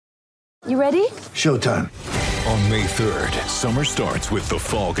You ready? Showtime. On May 3rd, summer starts with The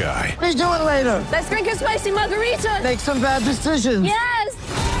Fall Guy. Let's do it later. Let's drink a spicy margarita. Make some bad decisions. Yes!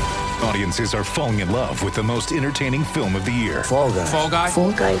 Audiences are falling in love with the most entertaining film of the year. Fall Guy. Fall Guy?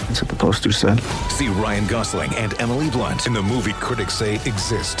 Fall Guy. That's what the poster said. See Ryan Gosling and Emily Blunt in the movie critics say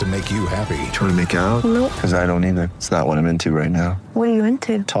exists to make you happy. Trying to make it out? Nope. Because I don't either. It's not what I'm into right now. What are you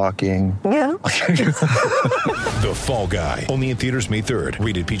into? Talking. Yeah. The Fall Guy. Only in theaters May 3rd.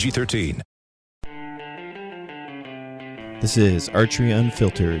 Rated PG-13. This is Archery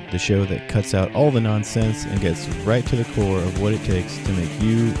Unfiltered, the show that cuts out all the nonsense and gets right to the core of what it takes to make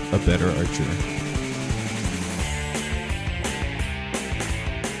you a better archer.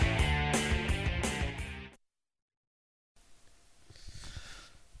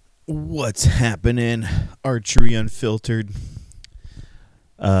 What's happening, Archery Unfiltered?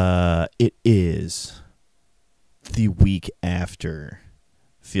 It is the week after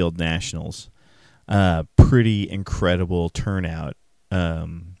Field Nationals. Pretty incredible turnout. I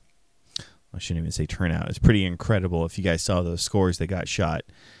shouldn't even say turnout. It's pretty incredible if you guys saw those scores that got shot.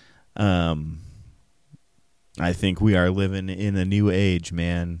 I think we are living in a new age,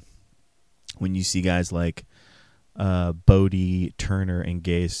 man. When you see guys like Bodie, Turner, and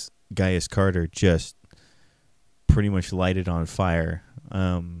Gaius Carter just pretty much lighted on fire.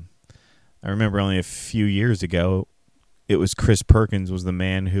 I remember only a few years ago, it was Chris Perkins was the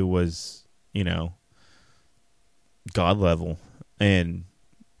man who was, God level. And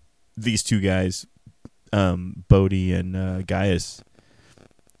these two guys, Bodie and Gaius,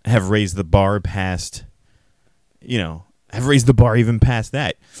 have raised the bar past, have raised the bar even past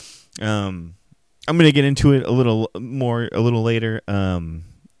that. I'm going to get into it a little later.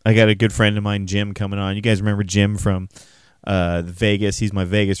 I got a good friend of mine, Jim, coming on. You guys remember Jim from Vegas? He's my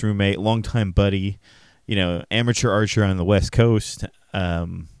Vegas roommate, longtime buddy, amateur archer on the West Coast.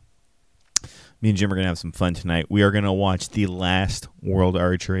 Me and Jim are going to have some fun tonight. We are going to watch the last World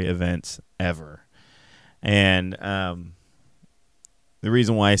Archery events ever. And the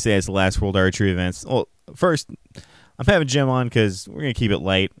reason why I say it's the last World Archery events, well, first, I'm having Jim on because we're going to keep it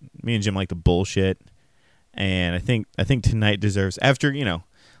light. Me and Jim like to bullshit. And I think tonight deserves, after,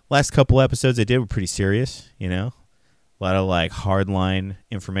 last couple episodes I did were pretty serious, a lot of hardline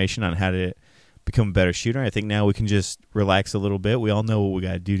information on how to become a better shooter. I think now we can just relax a little bit. We all know what we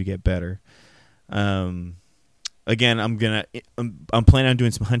got to do to get better. Again, I'm planning on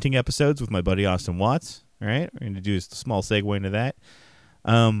doing some hunting episodes with my buddy Austin Watts. All right, we're going to do a small segue into that.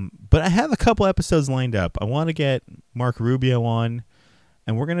 But I have a couple episodes lined up. I want to get Mark Rubio on,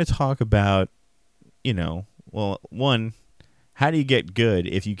 and we're going to talk about, one, how do you get good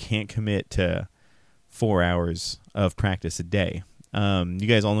if you can't commit to 4 hours of practice a day? You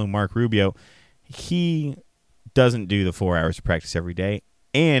guys all know Mark Rubio. He doesn't do the 4 hours of practice every day.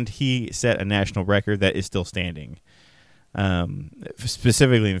 And he set a national record that is still standing,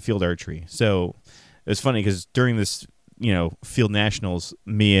 specifically in field archery. So it was funny because during this, field nationals,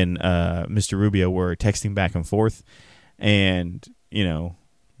 me and Mr. Rubio were texting back and forth, and we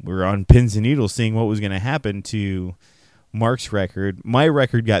were on pins and needles seeing what was going to happen to Mark's record. My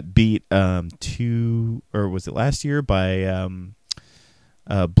record got beat was it last year by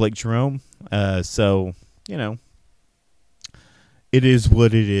Blake Jerome. So it is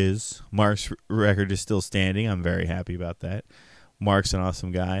what it is. Mark's record is still standing. I'm very happy about that. Mark's an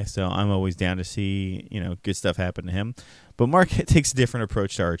awesome guy, so I'm always down to see, good stuff happen to him. But Mark takes a different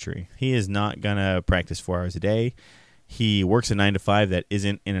approach to archery. He is not going to practice 4 hours a day. He works a 9 to 5 that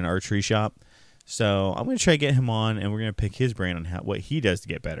isn't in an archery shop. So I'm going to try to get him on, and we're going to pick his brain on what he does to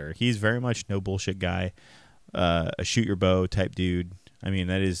get better. He's very much no bullshit guy, a shoot your bow type dude. I mean,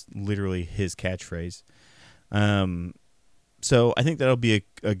 that is literally his catchphrase. So I think that'll be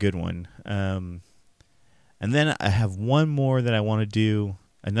a good one. And then I have one more that I want to do,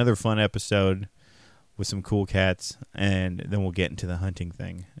 another fun episode with some cool cats, and then we'll get into the hunting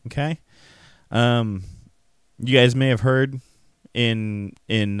thing. Okay? You guys may have heard in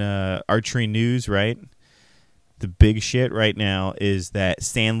archery news, right? The big shit right now is that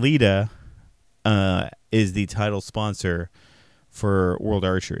Stan Leda is the title sponsor for World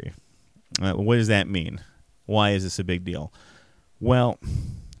Archery. What does that mean? Why is this a big deal? Well,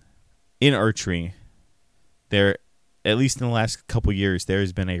 in archery, at least in the last couple years, there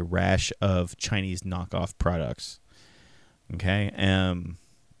has been a rash of Chinese knockoff products. Okay?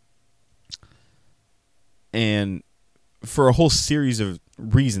 And for a whole series of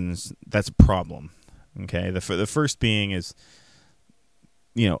reasons, that's a problem. Okay? The first being is,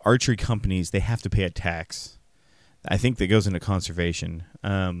 archery companies, they have to pay a tax. I think that goes into conservation.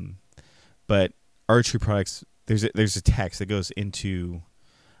 But archery products, there's a tax that goes into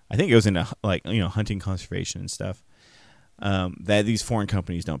I think it goes into like hunting conservation and stuff. That these foreign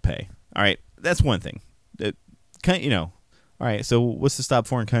companies don't pay. All right, that's one thing. That all right. So what's to stop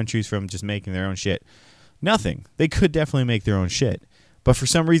foreign countries from just making their own shit? Nothing. They could definitely make their own shit, but for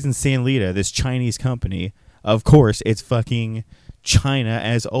some reason, Sanlita, this Chinese company, of course, it's fucking China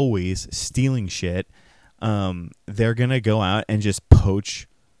as always, stealing shit. They're gonna go out and just poach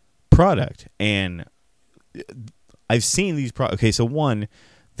product, and I've seen these. Okay, so one.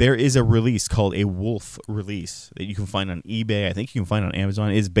 There is a release called a Wolf release that you can find on eBay. I think you can find on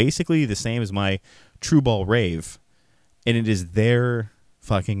Amazon. It's basically the same as my True Ball Rave, and it is their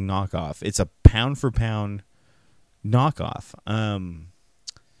fucking knockoff. It's a pound for pound knockoff.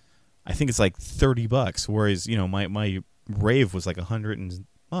 I think it's like $30, whereas my Rave was like 100 and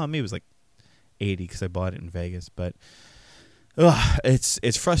maybe it was like 80 because I bought it in Vegas. But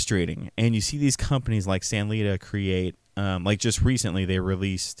it's frustrating, and you see these companies like Sanlita create. Like just recently, they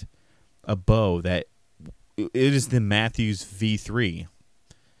released a bow that it is the Matthews V3.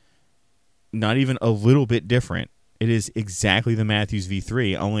 Not even a little bit different. It is exactly the Matthews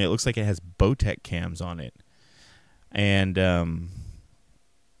V3, only it looks like it has Bowtech cams on it. And I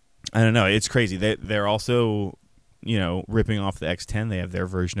don't know. It's crazy. They're also, ripping off the X10. They have their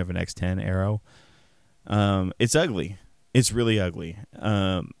version of an X10 Arrow. It's ugly. It's really ugly.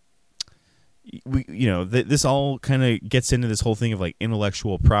 This all kind of gets into this whole thing of like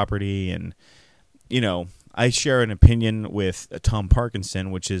intellectual property, and I share an opinion with Tom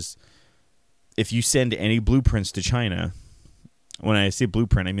Parkinson, which is if you send any blueprints to China, when I say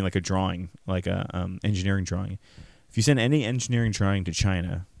blueprint, I mean like a drawing, like a engineering drawing. If you send any engineering drawing to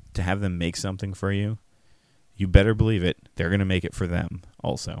China to have them make something for you, you better believe it, they're going to make it for them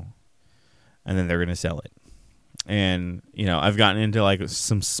also, and then they're going to sell it. And, I've gotten into like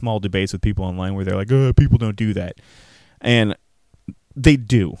some small debates with people online where they're like, people don't do that. And they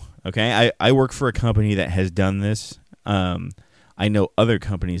do. Okay. I work for a company that has done this. I know other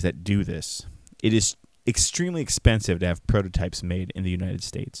companies that do this. It is extremely expensive to have prototypes made in the United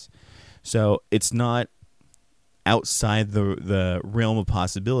States. So it's not outside the realm of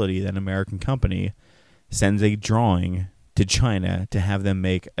possibility that an American company sends a drawing to China to have them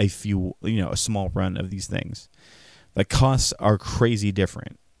make a small run of these things. The costs are crazy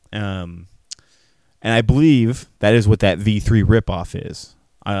different. And I believe that is what that V3 ripoff is.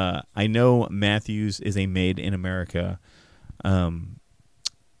 I know Matthews is a made in America,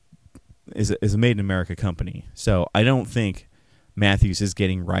 is a made in America company. So I don't think Matthews is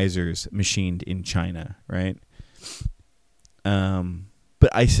getting risers machined in China, right? But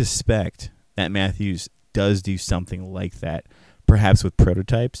I suspect that Matthews does do something like that, perhaps with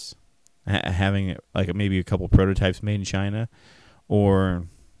prototypes, having like maybe a couple prototypes made in China, or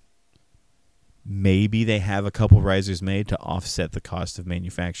maybe they have a couple risers made to offset the cost of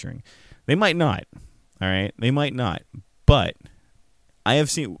manufacturing. They might not. All right, they might not. But I've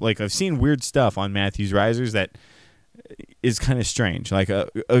seen weird stuff on Matthews risers that is kind of strange. Like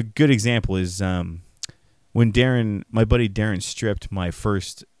a good example is when my buddy Darren stripped my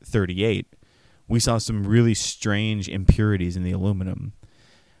first 38. We saw some really strange impurities in the aluminum.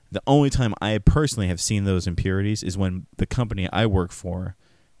 The only time I personally have seen those impurities is when the company I work for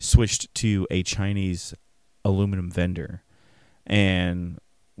switched to a Chinese aluminum vendor. And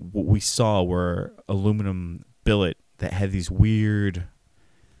what we saw were aluminum billet that had these weird,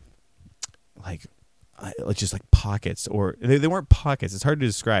 just like pockets, or they weren't pockets. It's hard to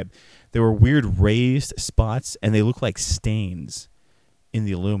describe. They were weird raised spots, and they looked like stains in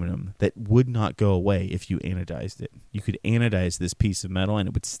the aluminum that would not go away if you anodized it. You could anodize this piece of metal and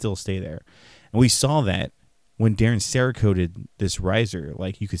it would still stay there. And we saw that when Darren Cerakoted this riser.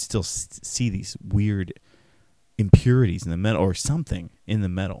 Like, you could still see these weird impurities in the metal, or something in the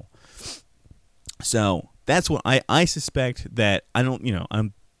metal. So that's what I suspect. That I don't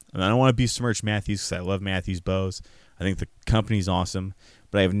want to besmirch Matthews because I love Matthews bows. I think the company's awesome.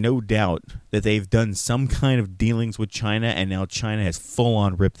 But I have no doubt that they've done some kind of dealings with China, and now China has full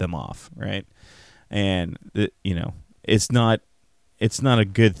on ripped them off, right? And it's not a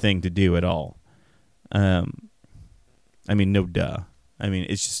good thing to do at all. No duh.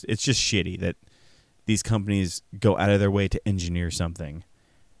 It's just shitty that these companies go out of their way to engineer something,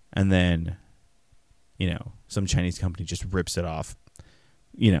 and then some Chinese company just rips it off,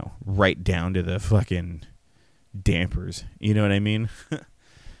 right down to the fucking dampers. You know what I mean?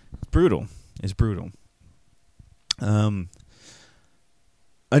 It's brutal. It's brutal.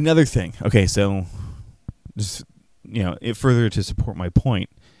 Another thing. Okay, so just further to support my point,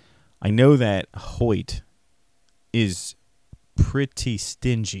 I know that Hoyt is pretty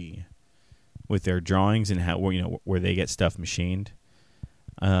stingy with their drawings and how where they get stuff machined.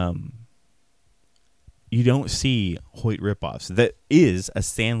 you don't see Hoyt ripoffs. That is a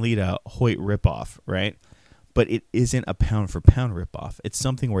San Lita Hoyt ripoff, right? But it isn't a pound-for-pound ripoff. It's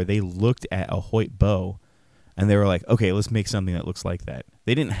something where they looked at a Hoyt bow, and they were like, okay, let's make something that looks like that.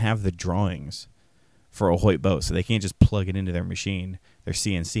 They didn't have the drawings for a Hoyt bow, so they can't just plug it into their machine, their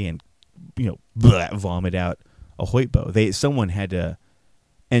CNC, and vomit out a Hoyt bow. Someone had to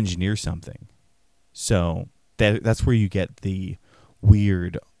engineer something. So that's where you get the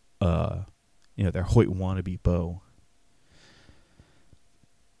weird, their Hoyt wannabe bow.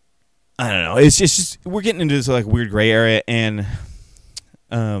 I don't know. It's just we're getting into this like weird gray area, and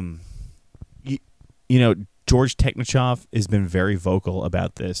George Technichov has been very vocal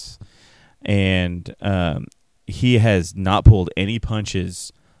about this, and he has not pulled any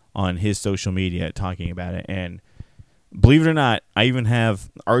punches on his social media talking about it. And believe it or not, I even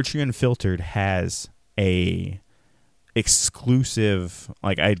have Archery Unfiltered has a exclusive.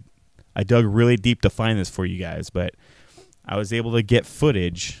 Like I dug really deep to find this for you guys, but I was able to get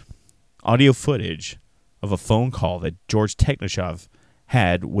audio footage of a phone call that George Technichov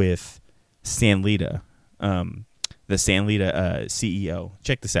had with San Lita, the San Lita CEO.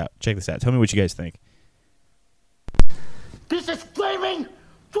 Check this out. Tell me what you guys think. This is Flaming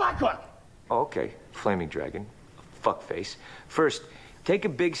Dragon! Oh, okay, Flaming Dragon. Fuckface. First, take a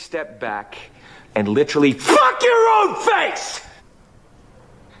big step back and literally fuck your own face!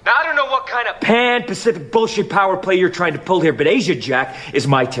 Now, I don't know what kind of pan-Pacific bullshit power play you're trying to pull here, but Asia Jack is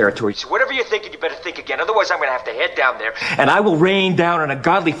my territory. So whatever you're thinking, you better think again. Otherwise, I'm going to have to head down there, and I will rain down on a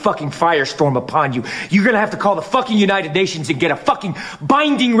godly fucking firestorm upon you. You're going to have to call the fucking United Nations and get a fucking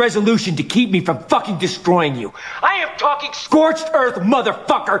binding resolution to keep me from fucking destroying you. I am talking scorched earth,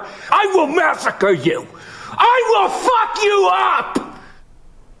 motherfucker. I will massacre you. I will fuck you up.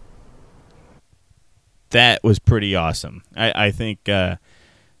 That was pretty awesome. I think...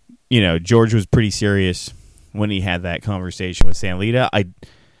 George was pretty serious when he had that conversation with San Lita. I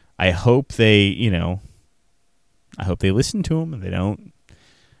hope they, I hope they listen to him and they don't,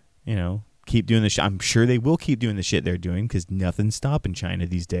 keep doing the shit. I'm sure they will keep doing the shit they're doing because nothing's stopping China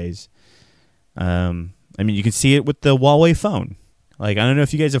these days. You can see it with the Huawei phone. Like, I don't know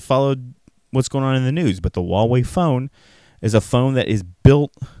if you guys have followed what's going on in the news, but the Huawei phone is a phone that is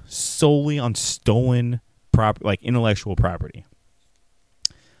built solely on stolen intellectual property.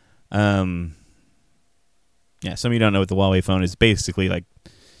 Some of you don't know what the Huawei phone is. Basically, like,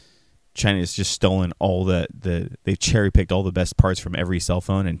 China's just stolen all they cherry-picked all the best parts from every cell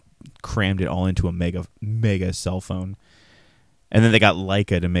phone and crammed it all into a mega cell phone. And then they got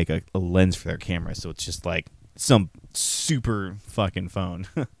Leica to make a lens for their camera, so it's just like some super fucking phone.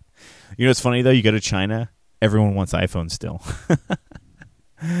 What's funny, though? You go to China, everyone wants iPhones still.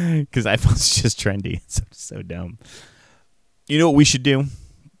 Because iPhone's just trendy. It's so dumb. You know what we should do?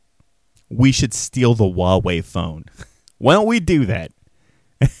 We should steal the Huawei phone. Why don't we do that?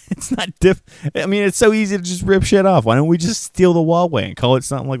 It's not it's so easy to just rip shit off. Why don't we just steal the Huawei and call it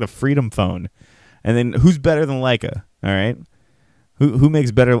something like the Freedom Phone? And then who's better than Leica? All right? Who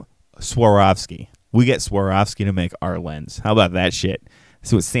makes better? Swarovski. We get Swarovski to make our lens. How about that shit?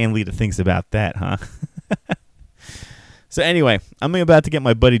 See what San Lita thinks about that, huh? So anyway, I'm about to get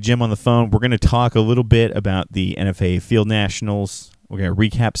my buddy Jim on the phone. We're going to talk a little bit about the NFA Field Nationals. We're going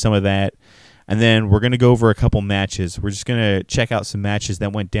to recap some of that. And then we're going to go over a couple matches. We're just going to check out some matches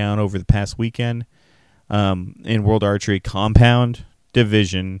that went down over the past weekend in World Archery Compound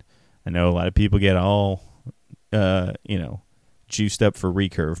Division. I know a lot of people get all, juiced up for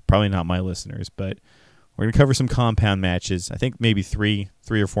recurve. Probably not my listeners, but we're going to cover some compound matches. I think maybe three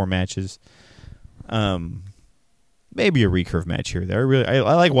or four matches. Maybe a recurve match here or there. I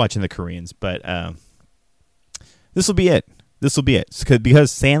like watching the Koreans, but this will be it.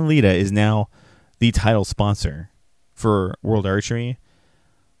 Because San Lita is now the title sponsor for World Archery.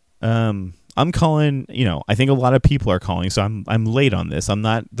 I'm calling, I think a lot of people are calling, so I'm late on this. I'm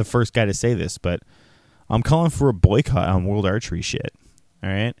not the first guy to say this, but I'm calling for a boycott on World Archery shit. All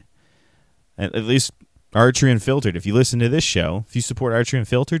right? At least Archery Unfiltered. If you listen to this show, if you support Archery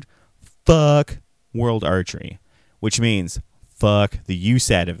Unfiltered, fuck World Archery, which means fuck the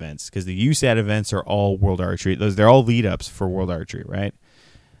USAT events, because the USAT events are all World Archery. They're all lead-ups for World Archery, right?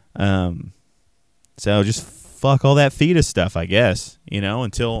 So just fuck all that FIDA stuff, I guess,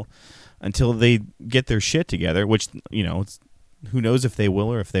 until they get their shit together, which, who knows if they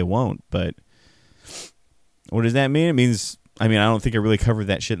will or if they won't. But what does that mean? It means, I don't think I really covered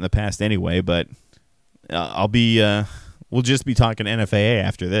that shit in the past anyway, but we'll just be talking NFAA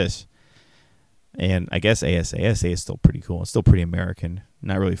after this. And I guess ASA is still pretty cool. It's still pretty American.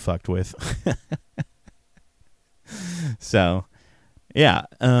 Not really fucked with. So, Yeah.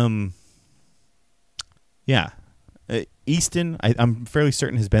 Yeah. Easton, I'm fairly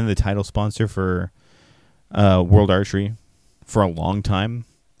certain, has been the title sponsor for World Archery for a long time.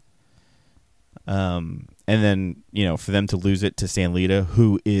 And then, for them to lose it to Sanlita,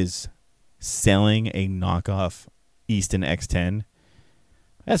 who is selling a knockoff Easton X10,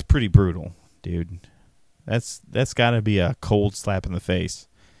 that's pretty brutal, dude. That's got to be a cold slap in the face.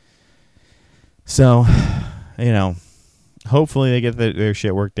 So, hopefully they get their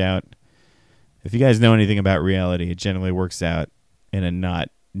shit worked out. If you guys know anything about reality, it generally works out in a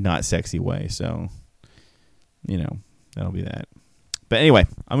not sexy way. So, that'll be that. But anyway,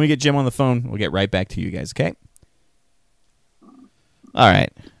 I'm going to get Jim on the phone. We'll get right back to you guys, okay? All right.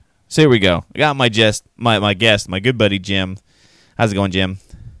 So here we go. I got my guest, my good buddy Jim. How's it going, Jim?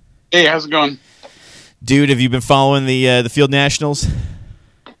 Hey, how's it going? Dude, have you been following the Field Nationals?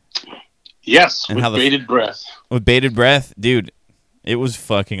 Yes, and with bated breath. With bated breath? Dude, it was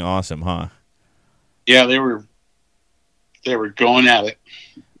fucking awesome, huh? Yeah, they were going at it.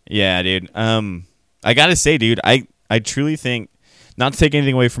 Yeah, dude. I got to say, dude, I truly think, not to take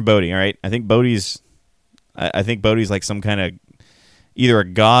anything away from Bodie, all right? I think Bodie's like some kind of either a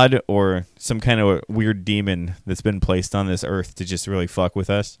god or some kind of a weird demon that's been placed on this earth to just really fuck with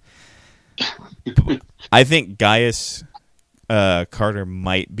us. I think Gaius Carter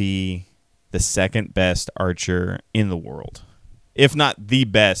might be the second best archer in the world, if not the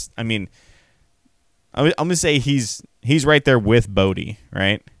best. I mean, I'm gonna say he's right there with Bodie,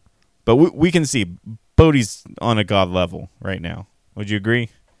 right? But we can see Bodie's on a god level right now. Would you agree?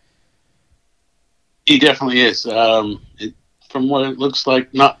 He definitely is. From what it looks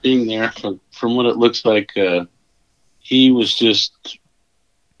like, not being there, from what it looks like, he was just.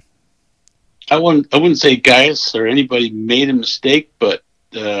 I wouldn't say Gaius or anybody made a mistake, but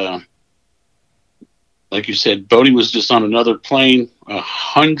like you said, Bodie was just on another plane.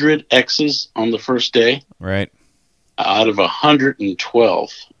 100 X's on the first day, right? Out of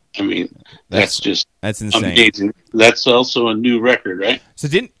 112. I mean, that's insane. Amazing. That's also a new record, right? So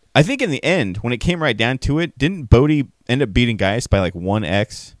I think in the end, when it came right down to it, didn't Bodie end up beating Gaius by like 1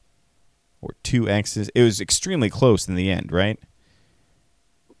 X or 2 X's? It was extremely close in the end, right?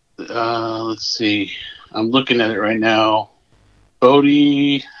 Let's see. I'm looking at it right now.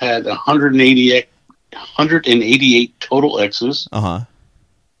 Bodie had 188 total X's. Uh-huh.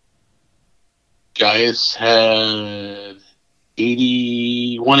 Gaius had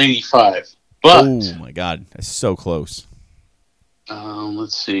 185. But, oh, my God. That's so close.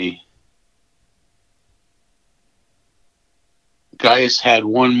 Let's see. Gaius had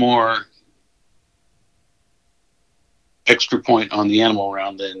one more extra point on the animal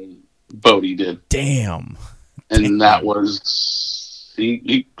round than Bodie did. Damn. And that was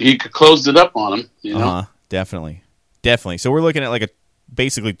he closed it up on him, Definitely. So we're looking at like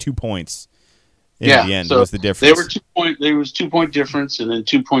basically 2 points in the end. So was the difference. There was 2 point difference, and then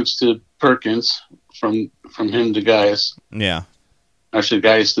 2 points to Perkins from him to Gaius. Yeah. Actually,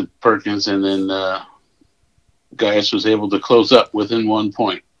 Gaius to Perkins, and then Gaius was able to close up within 1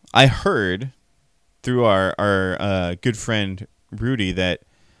 point. I heard through our good friend Rudy that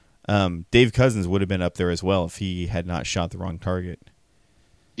Dave Cousins would have been up there as well if he had not shot the wrong target.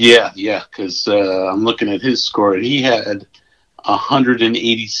 Yeah, because I'm looking at his score, and he had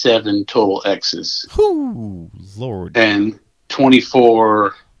 187 total X's. Whoo, Lord. And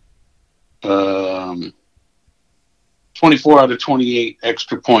 24 out of 28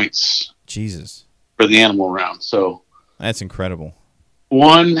 extra points. Jesus. For the animal round. So that's incredible.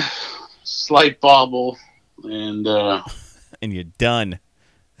 One slight bobble, and and you're done.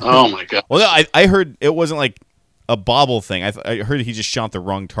 Oh my God! Well, no, I heard it wasn't like a bobble thing. I heard he just shot the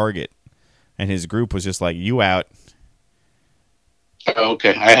wrong target, and his group was just like, "You out."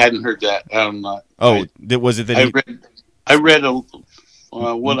 Okay, I hadn't heard that. Was it that I read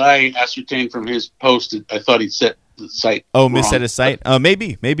what I ascertained from his post. I thought he'd set the site. Oh, misset a site.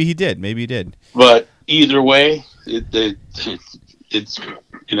 Maybe he did. But either way, it's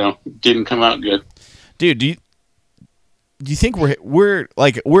didn't come out good. Dude, do you think we're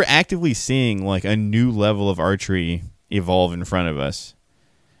actively seeing like a new level of archery evolve in front of us?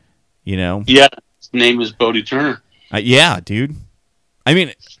 Yeah, his name is Bodie Turner. Yeah, dude. I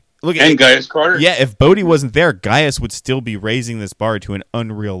mean, look at Gaius Carter. Yeah, if Bodie wasn't there, Gaius would still be raising this bar to an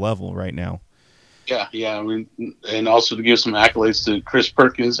unreal level right now. Yeah. I mean, and also to give some accolades to Chris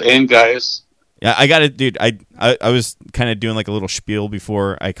Perkins and Gaius. Yeah, I got it, dude. I was kind of doing like a little spiel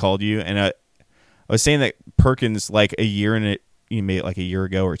before I called you, and I was saying that Perkins, like a year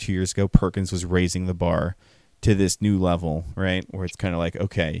ago or 2 years ago, Perkins was raising the bar to this new level, right? Where it's kind of like,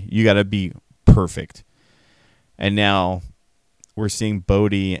 okay, you got to be perfect. And now we're seeing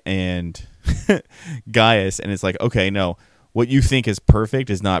Bodhi and Gaius, and it's like, okay, no, what you think is perfect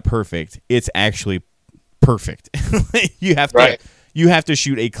is not perfect. It's actually perfect. You have to Right. you have to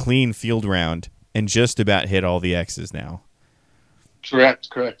shoot a clean field round and just about hit all the X's now. Correct.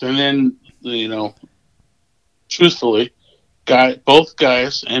 And then, truthfully, both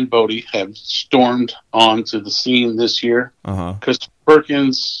Gaius and Bodhi have stormed onto the scene this year. Christopher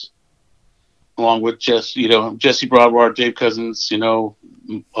Perkins, along with Jesse Broadwater, Dave Cousins, a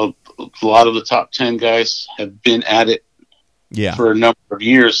lot of the top 10 guys have been at it for a number of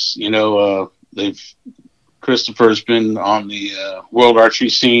years. Christopher's been on the world archery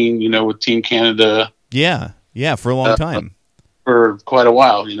scene, with Team Canada. Yeah, for a long time. For quite a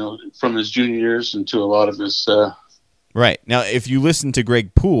while, from his junior years into a lot of his... Right. Now, if you listen to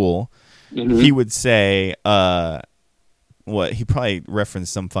Greg Poole, he would say, he probably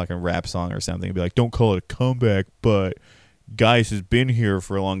referenced some fucking rap song or something. He'd be like, don't call it a comeback, but Gaius has been here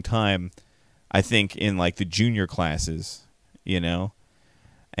for a long time, I think, in like the junior classes, and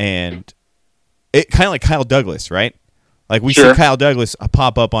it kind of like Kyle Douglas, right? Like we see Kyle Douglas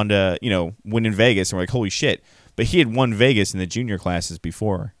pop up onto, win in Vegas, and we're like, holy shit. But he had won Vegas in the junior classes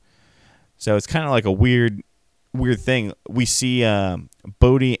before. So it's kind of like a weird thing. We see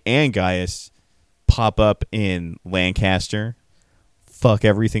Bodhi and Gaius pop up in Lancaster, fuck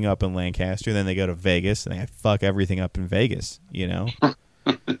everything up in Lancaster. Then they go to Vegas, and they fuck everything up in Vegas, You know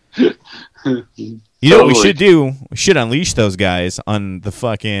what we should do? We should unleash those guys on the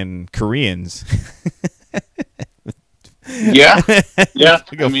fucking Koreans. Yeah.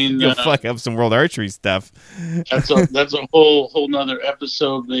 Go fuck up some world archery stuff. That's a whole nother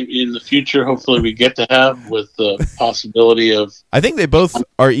episode maybe in the future. Hopefully we get to have with the possibility of. I think they both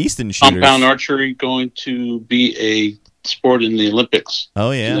are Easton shooters. Compound archery going to be a sport in the Olympics.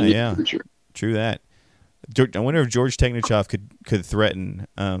 Oh yeah. True that. I wonder if George Technichov could threaten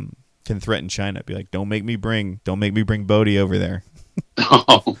China. Be like, don't make me bring Bodhi over there.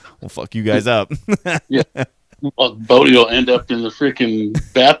 Oh. We'll fuck you guys up. Yeah. Well, Bodhi will end up in the freaking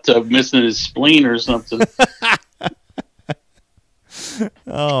bathtub missing his spleen or something.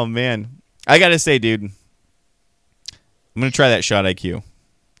 Oh, man. I got to say, dude, I'm going to try that shot IQ.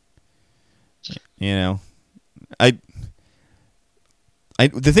 The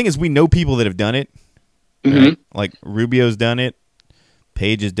thing is, we know people that have done it. Right? Like, Rubio's done it.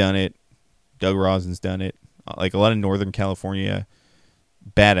 Page has done it. Doug Rosin's done it. Like, a lot of Northern California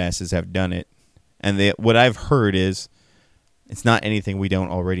badasses have done it. And what I've heard is it's not anything we don't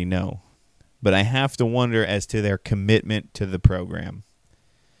already know. But I have to wonder as to their commitment to the program.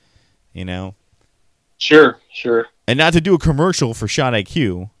 Sure. And not to do a commercial for Shot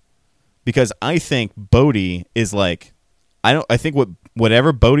IQ, because I think Bodhi is like, I think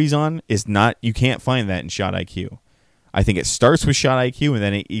whatever Bodhi's on is not, you can't find that in Shot IQ. I think it starts with Shot IQ and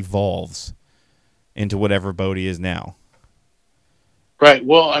then it evolves into whatever Bodhi is now. Right.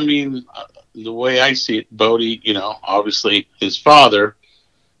 Well, I mean, the way I see it, Bodhi, obviously his father,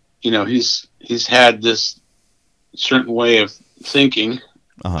 he's had this certain way of thinking,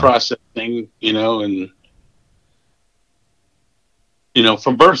 processing, and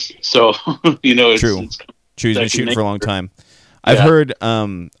from birth. So, it's true. He's been shooting for a long time. I've heard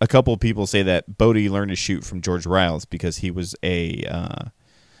a couple of people say that Bodhi learned to shoot from George Riles because he was a,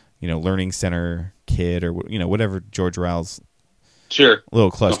 learning center kid or, whatever George Riles'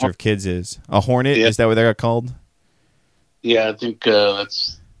 little cluster of kids is. A Hornet? Yeah. Is that what they're called? Yeah, I think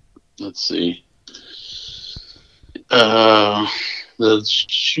let's see. The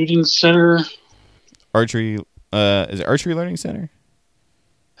shooting center. Archery, is it Archery Learning Center?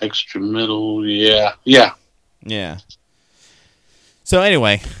 Extra middle, yeah. Yeah. So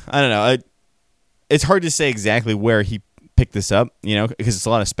anyway, I don't know. It's hard to say exactly where he picked this up, because it's a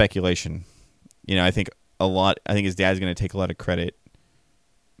lot of speculation. I think his dad's going to take a lot of credit.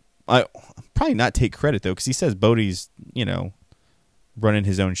 Probably not take credit, though, because he says Bodhi's, running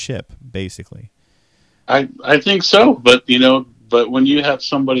his own ship, basically. I think so, but when you have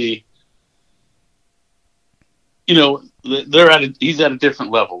somebody, he's at a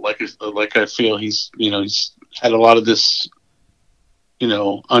different level. Like I feel he's had a lot of this,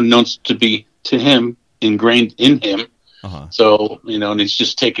 unknowns to him ingrained in him. So and he's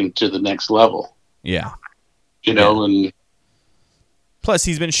just taken to the next level. Yeah. And plus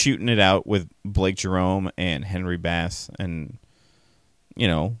he's been shooting it out with Blake Jerome and Henry Bass and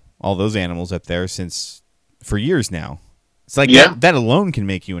all those animals up there for years now. It's like that alone can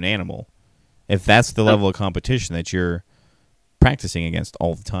make you an animal if that's the level of competition that you're practicing against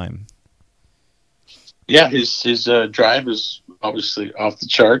all the time. Yeah, his drive is obviously off the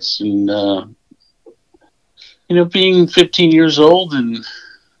charts, and being 15 years old and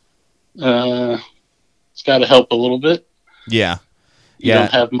it's got to help a little bit. Yeah. You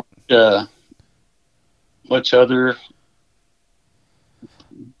don't have much other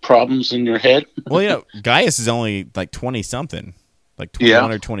problems in your head. Well, Gaius is only like 20 something, like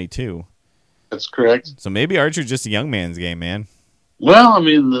 21 or 22. That's correct. So maybe Archer's just a young man's game, man. Well, I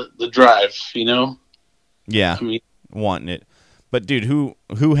mean the drive, Yeah, I mean, wanting it. But dude, who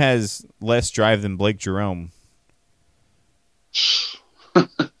has less drive than Blake Jerome?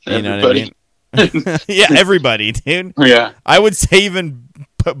 You know what I mean? Yeah, everybody, dude. Yeah. I would say even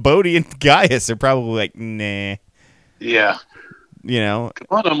Bodie and Gaius are probably like, nah. Yeah. Come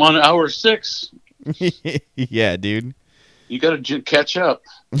on, I'm on hour 6. Yeah, dude. You got to catch up.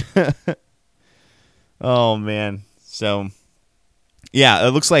 Oh, man. So, yeah,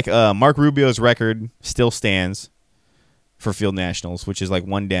 it looks like Mark Rubio's record still stands for Field Nationals, which is like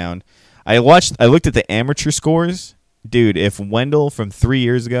 1 down. I looked at the amateur scores. Dude, if Wendell from 3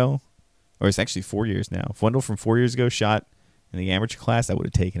 years ago, or it's actually 4 years now, if Wendell from 4 years ago shot in the amateur class, I would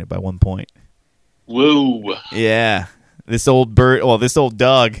have taken it by 1 point. Whoa. Yeah. This old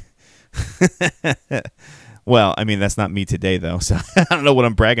dog. Well, I mean, that's not me today, though, so I don't know what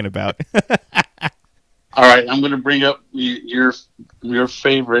I'm bragging about. All right, I'm going to bring up your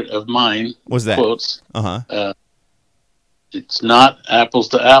favorite of mine. What's that? Quotes. Uh-huh. It's not apples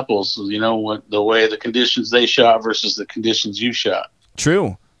to apples. The way the conditions they shot versus the conditions you shot.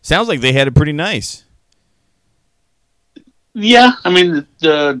 True. Sounds like they had it pretty nice. Yeah, I mean,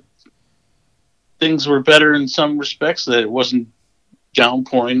 the things were better in some respects. That it wasn't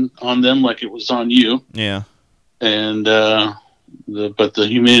downpouring on them like it was on you. Yeah. And but the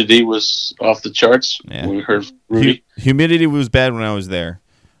humidity was off the charts. Yeah. We heard Rudy. Humidity was bad when I was there.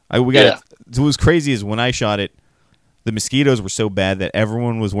 What was crazy is when I shot it, the mosquitoes were so bad that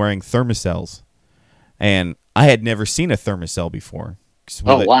everyone was wearing thermocells, and I had never seen a thermocell before.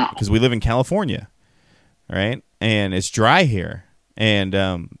 Wow! Because we live in California, right? And it's dry here, and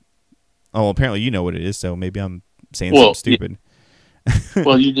apparently you know what it is, so maybe I'm saying something stupid.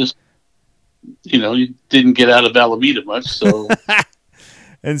 Well, you just, you didn't get out of Alameda much, so.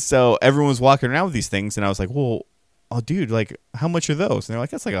 And so everyone was walking around with these things, and I was like, "Well, dude, like, how much are those?" And they're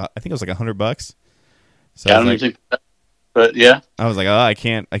like, "That's like I think it was like $100." So I don't think that, but yeah. I was like, "Oh, I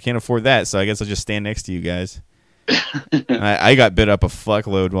can't afford that." So I guess I'll just stand next to you guys. I got bit up a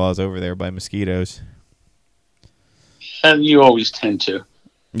fuckload while I was over there by mosquitoes. And you always tend to.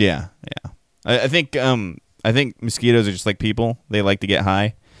 Yeah. I think mosquitoes are just like people; they like to get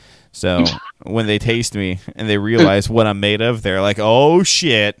high. So when they taste me and they realize what I'm made of, they're like, "Oh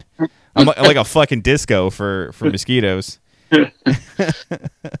shit!" I'm like a fucking disco for mosquitoes. Or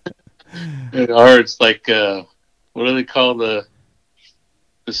it's like, what do they call the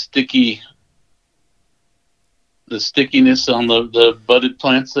stickiness on the budded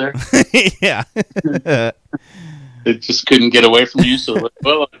plants there? Yeah. It just couldn't get away from you, so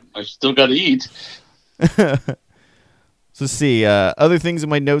well, I still got to eat. So let's see. Other things in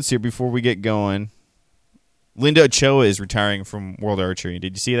my notes here before we get going. Linda Ochoa is retiring from World Archery.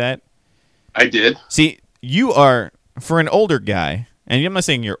 Did you see that? I did. See, you are, for an older guy, and I'm not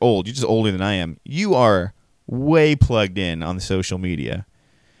saying you're old, you're just older than I am, you are way plugged in on the social media.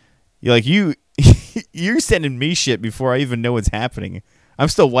 You're sending me shit before I even know what's happening. I'm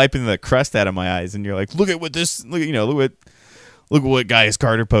still wiping the crust out of my eyes, and you're like, look at what Gaius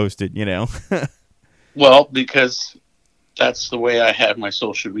Carter posted, Well, because that's the way I have my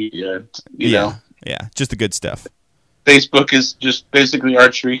social media, you know. Yeah, just the good stuff. Facebook is just basically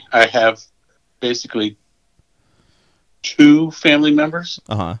archery. I have basically 2 family members.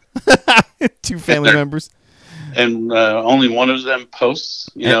 2 family members. And only one of them posts.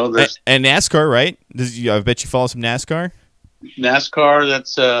 There's and NASCAR, right? I bet you follow some NASCAR? NASCAR,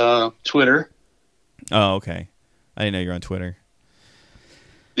 that's Twitter. Oh, okay. I didn't know you're on Twitter.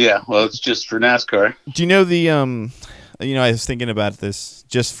 Yeah, well, it's just for NASCAR. Do you know I was thinking about this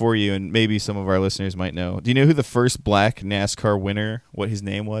just for you, and maybe some of our listeners might know. Do you know who the first black NASCAR winner, what his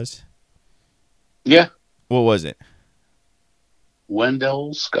name was? Yeah. What was it?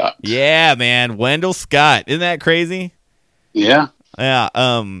 Wendell Scott. Yeah, man. Wendell Scott. Isn't that crazy? Yeah. Yeah.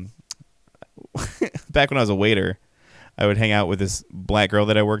 Back when I was a waiter, I would hang out with this black girl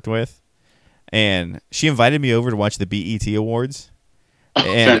that I worked with, and she invited me over to watch the BET Awards.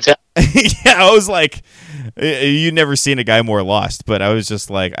 And yeah, I was like, you'd never seen a guy more lost, but I was just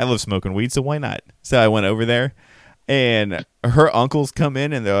like, I love smoking weed, so why not? So I went over there, and her uncles come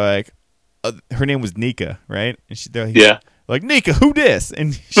in, and they're like, her name was Nika, right? And they're like, Nika, who dis?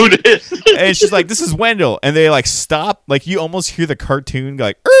 And who dis? And she's like, this is Wendell. And they like stop, like you almost hear the cartoon go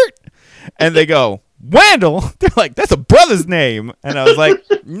like, and they go, Wendell. They're like, that's a brother's name. And I was like,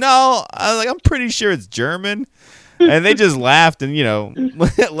 no. I was like, I'm pretty sure it's German. And they just laughed and,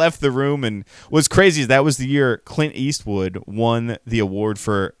 left the room. And what's crazy is that was the year Clint Eastwood won the award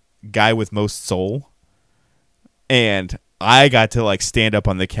for Guy with Most Soul. And I got to, like, stand up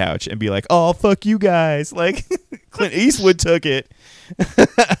on the couch and be like, oh, fuck you guys. Like, Clint Eastwood took it.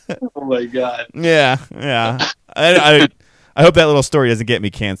 Oh, my God. Yeah. I hope that little story doesn't get me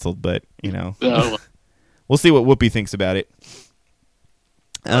canceled, but, Oh, we'll see what Whoopi thinks about it.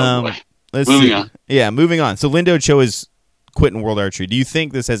 boy. Let's Moving see. on. Yeah, moving on. So Lindo Cho is quitting World Archery. Do you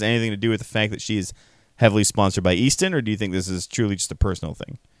think this has anything to do with the fact that she is heavily sponsored by Easton, or do you think this is truly just a personal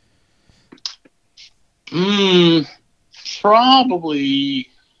thing? Probably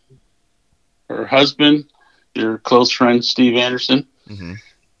her husband, your close friend Steve Anderson. Mm-hmm.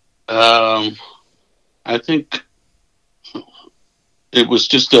 I think it was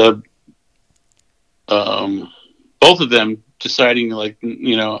just both of them deciding, like,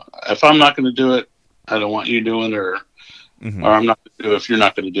 if I'm not going to do it, I don't want you doing it, or I'm not going to do it if you're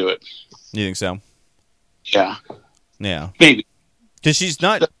not going to do it. You think so? Yeah. Yeah. Maybe. Because she's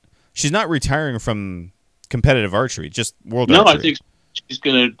not retiring from competitive archery, just world No, archery. I think she's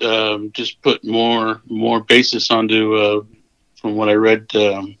going to just put more basis onto, from what I read,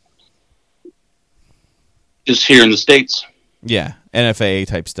 just here in the States. Yeah, NFAA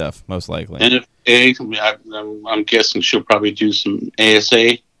type stuff, most likely. NFA, I'm guessing she'll probably do some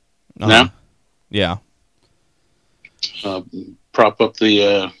ASA now. Yeah. Prop up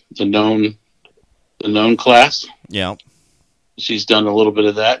the known class. Yeah. She's done a little bit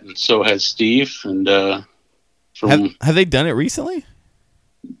of that, and so has Steve. And have they done it recently?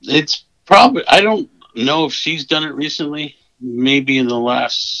 It's probably, I don't know if she's done it recently. Maybe in the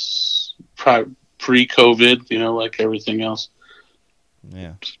last pre-COVID, like everything else.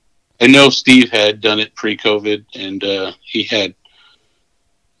 Yeah. I know Steve had done it pre-COVID, and he had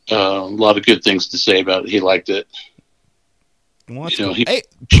a lot of good things to say about it. He liked it. Well, hey,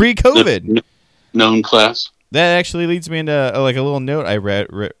 pre-COVID. Known class. That actually leads me into like a little note I wrote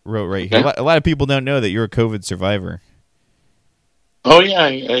right here. Okay. A lot of people don't know that you're a COVID survivor. Oh yeah,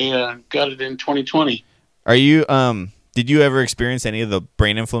 I got it in 2020. Are you? Did you ever experience any of the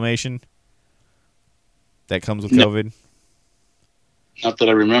brain inflammation that comes with COVID? Not that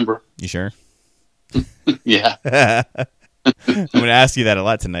I remember. You sure? Yeah. I'm going to ask you that a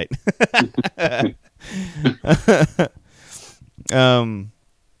lot tonight.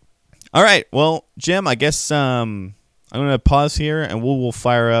 All right. Well, Jim, I guess I'm going to pause here, and we'll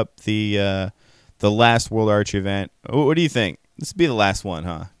fire up the last World Archery event. What do you think? This would be the last one,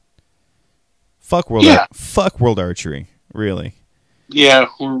 huh? Fuck World Archery, really. Yeah,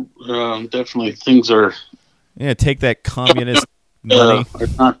 we're definitely, things are take that communist money. Are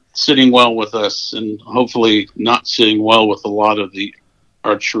not sitting well with us, and hopefully not sitting well with a lot of the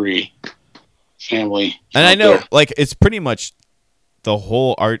archery family. And I know, like, it's pretty much the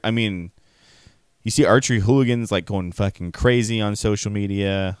whole art. I mean, you see archery hooligans like going fucking crazy on social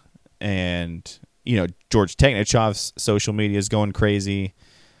media, and George Technichov's social media is going crazy.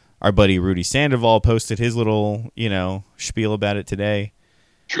 Our buddy Rudy Sandoval posted his little, spiel about it today.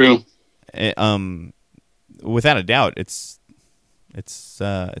 True. Without a doubt, it's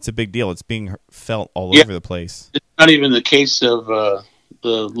a big deal. It's being felt all over the place. It's not even the case of the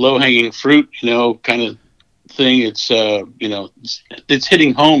low-hanging fruit, kind of thing. It's it's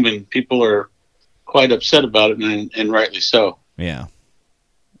hitting home, and people are quite upset about it, and rightly so. Yeah,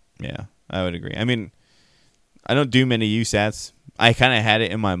 I would agree. I mean, I don't do many USATs. I kind of had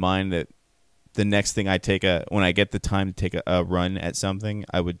it in my mind that the next thing when I get the time to take a run at something,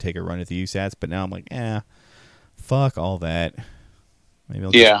 I would take a run at the USATs. But now I'm like, fuck all that. Maybe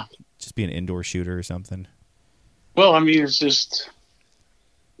I'll just be an indoor shooter or something. Well, I mean, it's just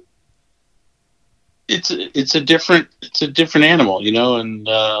it's a different animal, and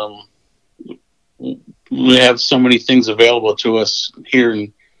we have so many things available to us here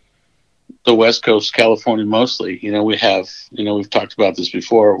in the West Coast, California mostly. We have, we've talked about this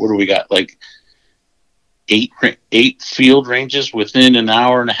before. What do we got? Like 8 field ranges within an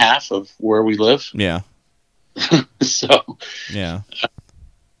hour and a half of where we live. Yeah. So yeah,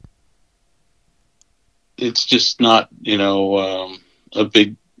 it's just not, a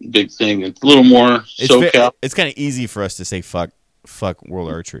big thing. It's a little more SoCal. It's kind of easy for us to say fuck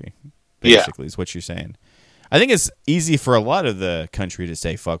World Archery. Basically, is what you're saying. I think it's easy for a lot of the country to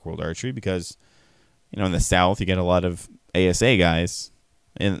say fuck World Archery because, in the South you get a lot of ASA guys,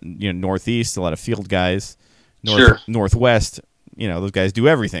 and Northeast a lot of field guys, Northwest, those guys do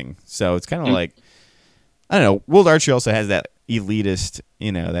everything. So it's kind of like, I don't know. World Archery also has that elitist,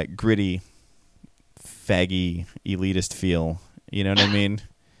 that gritty faggy elitist feel. You know what I mean?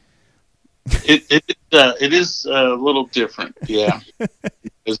 It is a little different, yeah.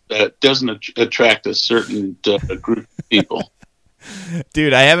 It doesn't attract a certain group of people.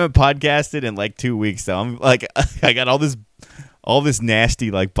 Dude, I haven't podcasted in like 2 weeks, though. I'm like, I got all this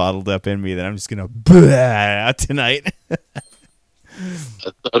nasty like bottled up in me that I'm just gonna out tonight.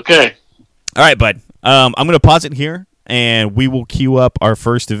 Okay. All right, bud. I'm gonna pause it here, and we will queue up our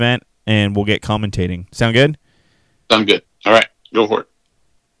first event, and we'll get commentating. Sound good? Sound good. All right, go for it.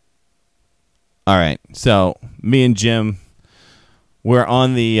 All right. So me and Jim, we're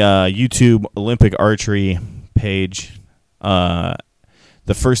on the YouTube Olympic Archery page.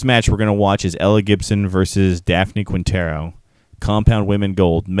 The first match we're gonna watch is Ella Gibson versus Daphne Quintero, Compound Women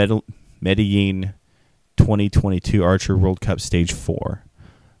Gold, Medellin 2022 Archer World Cup Stage 4.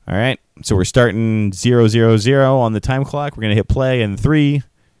 All right, so we're starting 0-0-0 on the time clock. We're going to hit play in 3,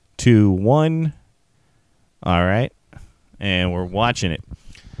 2, 1. All right, and we're watching it.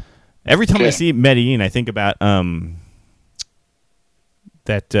 Every time I see Medellin, I think about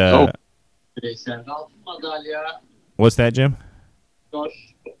that. What's that, Jim?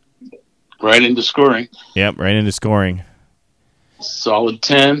 Right into scoring. Yep, right into scoring. Solid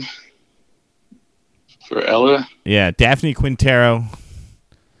 10 for Ella. Yeah, Daphne Quintero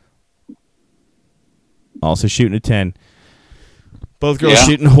also shooting a 10. Both girls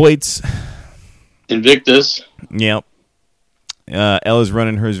shooting Hoyts. Invictus. Yep. Ella's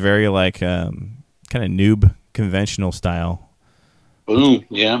running hers very like kind of noob conventional style. Boom,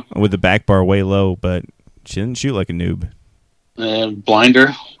 yeah. With the back bar way low, but she didn't shoot like a noob.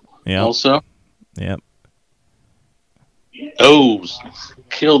 Blinder. Yeah. Also. Yep. Oh,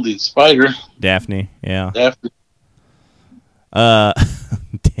 killed the spider. Daphne, yeah. Daphne. Damn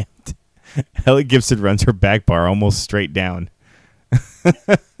it. Ella Gibson runs her back bar almost straight down.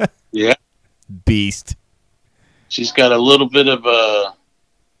 Yeah. Beast. She's got a little bit of a...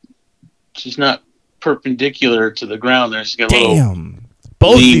 She's not perpendicular to the ground there. She's got a little... Damn.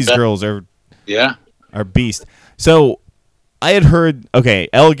 Both these girls are beast. So, I had heard... Okay,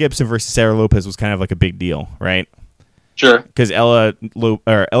 Ella Gibson versus Sarah Lopez was kind of like a big deal, right? Sure. Because Ella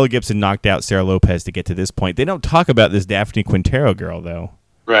Gibson knocked out Sarah Lopez to get to this point. They don't talk about this Daphne Quintero girl, though.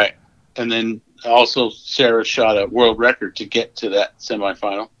 Right. And then also Sarah shot a world record to get to that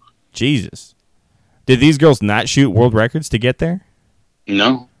semifinal. Jesus. Did these girls not shoot world records to get there?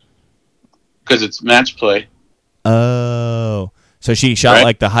 No. Because it's match play. Oh. So she shot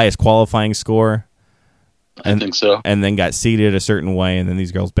like the highest qualifying score? I think so. And then got seeded a certain way, and then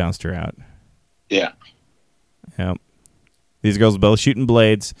these girls bounced her out. Yeah. Yep. These girls are both shooting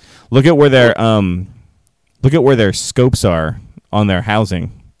blades. Look at where their scopes are on their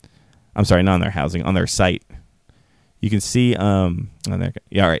housing. I'm sorry, not on their housing, on their site. You can see on there.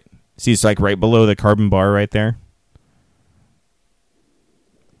 Yeah, all right. See, it's like right below the carbon bar right there.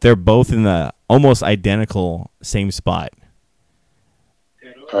 They're both in the almost identical same spot.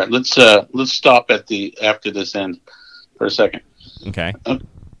 All right, let's stop at after this end for a second. Okay.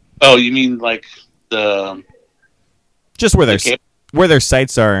 Oh, you mean like the just where their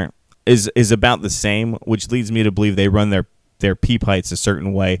sights are is about the same, which leads me to believe they run their peep heights a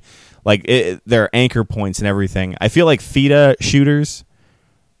certain way, like their anchor points and everything. I feel like FIDA shooters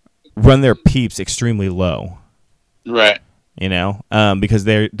run their peeps extremely low, right? You know, because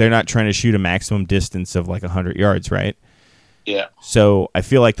they're not trying to shoot a maximum distance of like 100 yards, right? Yeah. So I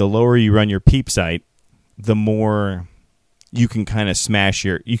feel like the lower you run your peep sight, the more you can kind of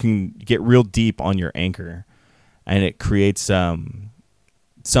you can get real deep on your anchor, and it creates some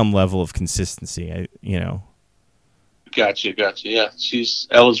level of consistency. Gotcha. Yeah,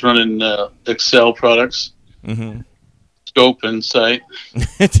 Ella's running Excel products, scope and sight.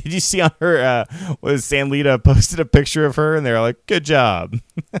 Did you see on her? Was Sanlita posted a picture of her, and they're like, "Good job."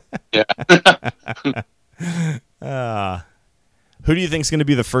 Yeah. Who do you think is going to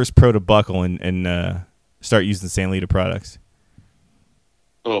be the first pro to buckle and start using Sanlita products?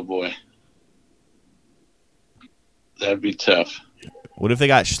 Oh boy, that'd be tough. What if they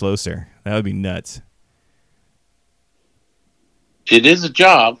got Schlosser? That would be nuts. It is a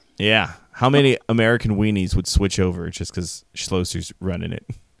job. Yeah. How many American weenies would switch over just because Schlosser's running it?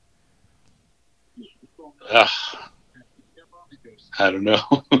 I don't know.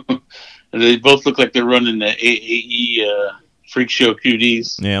 They both look like they're running the AAE Freak Show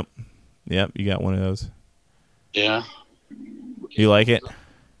QDs. Yep. You got one of those. Yeah. You like it?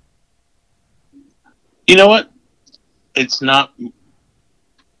 You know what? It's not.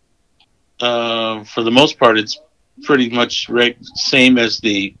 For the most part, it's pretty much same as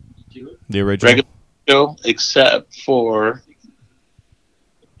the original regular show, except for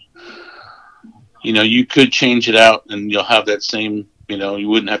you could change it out, and you'll have that same. You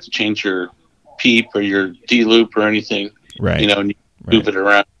wouldn't have to change your PEEP or your D loop or anything. Right. And you move it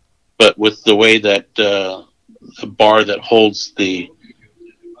around. But with the way that the bar that holds the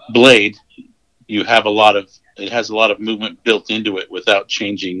blade, it has a lot of movement built into it without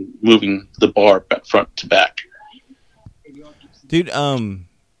moving the bar front to back. Dude,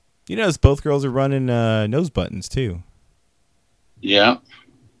 you notice both girls are running nose buttons too. Yeah.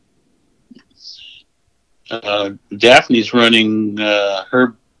 Daphne's running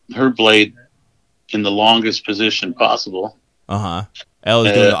her blade in the longest position possible. Ella's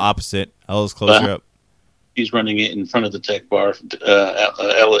doing the opposite. Ella's closer up. She's running it in front of the tech bar.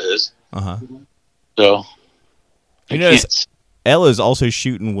 Ella is. So, you notice Ella's also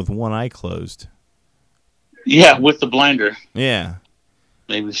shooting with one eye closed. Yeah, with the blinder. Yeah.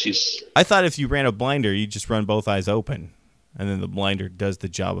 Maybe she's... I thought if you ran a blinder, you just run both eyes open, and then the blinder does the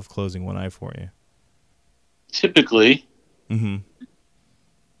job of closing one eye for you. Typically. Mm-hmm.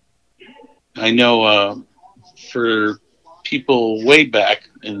 I know for people way back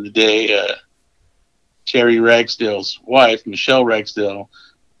in the day, Terry Ragsdale's wife, Michelle Ragsdale,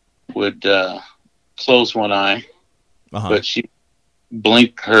 would close one eye, but she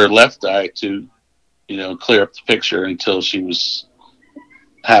blinked her left eye to, clear up the picture until she was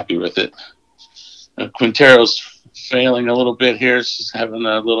happy with it. Quintero's failing a little bit here. She's having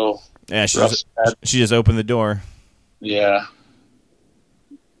a little she just opened the door. Yeah.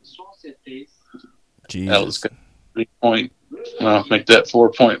 Jesus. That was 3 point. Well, make that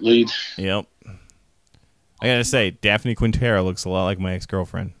 4 point lead. Yep. I gotta say, Daphne Quintero looks a lot like my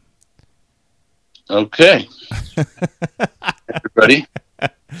ex-girlfriend. Okay. Everybody.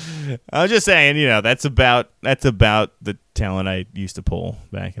 I was just saying, that's about the talent I used to pull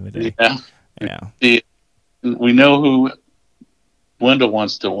back in the day. Yeah. We know who Linda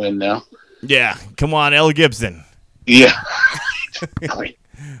wants to win now. Yeah. Come on, Ella Gibson. Yeah.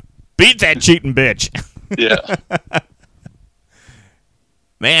 Beat that cheating bitch. Yeah.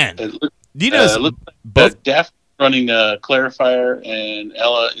 Man. Do you know both Daphne's running a clarifier and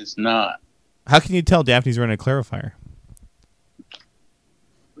Ella is not. How can you tell Daphne's running a clarifier?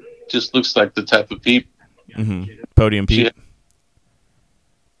 Just looks like the type of PEEP. Mm-hmm. Podium PEEP.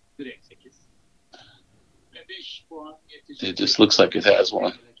 It just looks like it has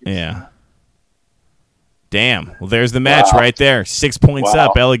one. Yeah. Damn. Well, there's the match right there. 6 points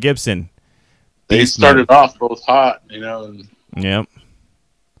up, Ella Gibson. They started off both hot, And... Yep.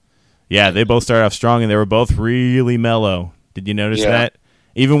 Yeah, they both started off strong, and they were both really mellow. Did you notice that?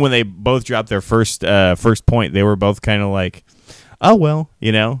 Even when they both dropped their first point, they were both kind of like, oh, well,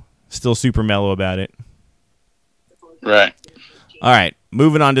 still super mellow about it. Right. All right,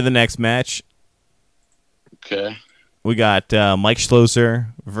 moving on to the next match. Okay. We got Mike Schlosser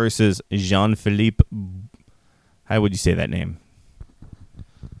versus Jean-Philippe. How would you say that name?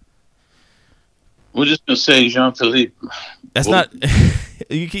 We're just going to say Jean-Philippe. That's not...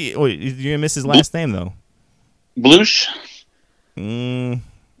 You're going to miss his last name, though. Blouche?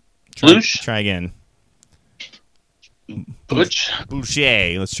 Try again. Butch?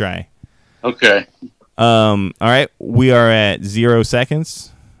 Boucher. Let's try. Okay. All right. We are at 0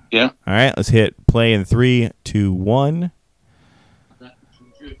 seconds. Yeah. All right. Let's hit play in 3, 2, 1.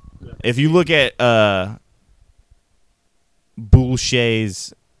 If you look at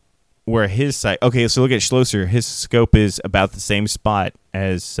Boucher's... where his sight... Okay, so look at Schlosser. His scope is about the same spot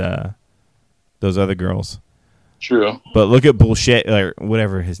as those other girls. True. But look at Bullshit, or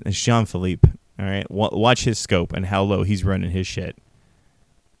whatever his... Jean-Philippe. All right? Watch his scope and how low he's running his shit.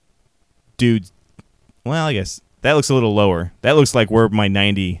 Dude... Well, I guess that looks a little lower. That looks like where my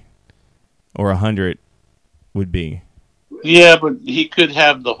 90 or 100 would be. Yeah, but he could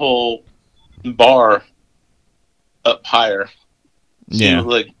have the whole bar up higher. See,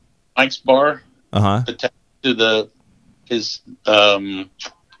 like Mike's bar attached to his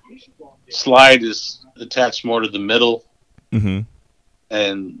slide is attached more to the middle,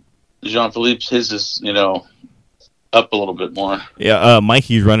 and Jean-Philippe's his is up a little bit more. Yeah,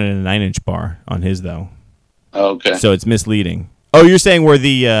 Mikey's running a 9-inch bar on his though. Oh, okay. So it's misleading. Oh, you're saying where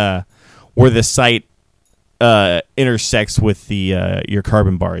the sight intersects with the your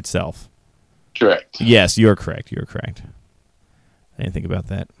carbon bar itself. Correct. Yes, you're correct. You're correct. I didn't think about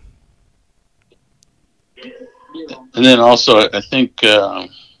that. And then also, I think, well,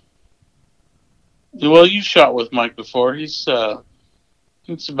 you shot with Mike before. He's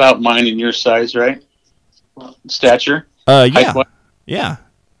about mine and your size, right? Stature. Yeah. Yeah.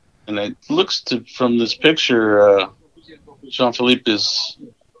 And it looks from this picture, Jean-Philippe is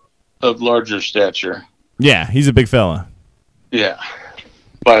of larger stature. Yeah, he's a big fella. Yeah.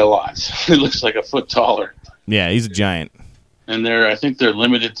 by a lot. He looks like a foot taller. Yeah, he's a giant. And I think they're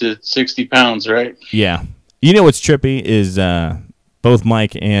limited to 60 pounds, right? Yeah. You know what's trippy is both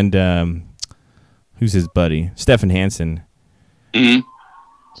Mike and who's his buddy? Stefan Hansen. Mm-hmm.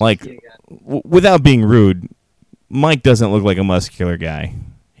 Like, without being rude, Mike doesn't look like a muscular guy.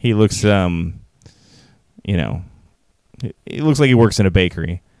 He looks, he looks like he works in a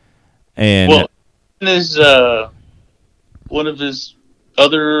bakery. And well, his one of his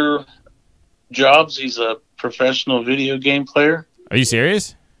other jobs, he's a professional video game player. Are you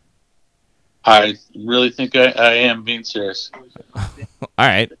serious? I really think I am being serious. All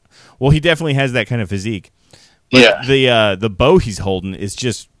right. Well, he definitely has that kind of physique. But yeah. The bow he's holding is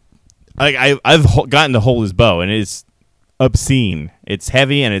just like I've gotten to hold his bow, and it's obscene. It's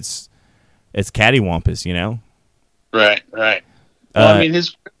heavy and it's cattywampus, you know. Right. Well, I mean,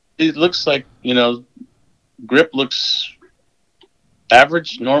 it looks like grip looks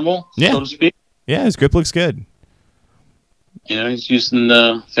average, normal, so to speak. Yeah, his grip looks good. He's using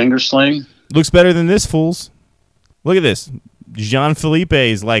the finger sling. Looks better than this fool's. Look at this.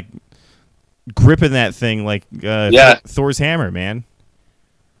 Jean-Philippe is like gripping that thing like Thor's hammer, man.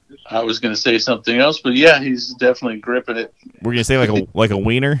 I was going to say something else, but yeah, he's definitely gripping it. We're going to say like a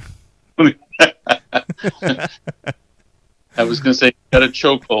wiener? I was going to say got a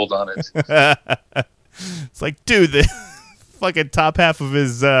chokehold on it. It's like, dude, the fucking top half of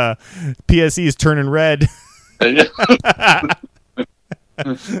his PSE is turning red.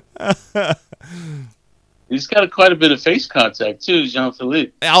 He's got quite a bit of face contact too,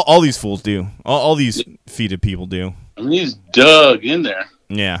 Jean-Philippe. All these fools do. All these feated people do. I mean, he's dug in there.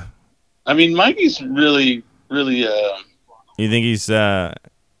 Yeah. I mean, Mikey's really, really. You think he's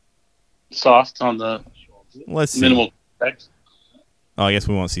soft on the minimal contact? Oh, I guess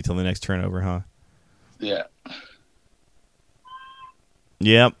we won't see till the next turnover, huh? Yeah.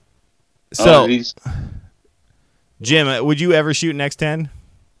 Yep. So, oh, Jim, would you ever shoot an X10?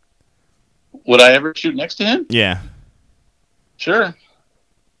 Would I ever shoot next to him? Yeah. Sure.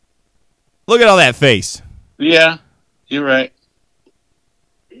 Look at all that face. Yeah, you're right.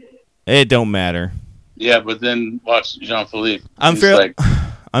 It don't matter. Yeah, but then watch Jean-Philippe. I'm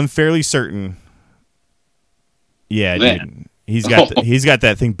fairly certain. Yeah, dude. He's got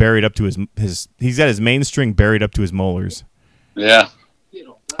that thing buried up to his he's got his main string buried up to his molars. Yeah.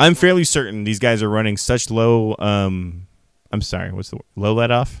 I'm fairly certain these guys are running such low I'm sorry, what's the word? Low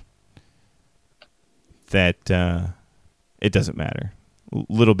let off? That it doesn't matter.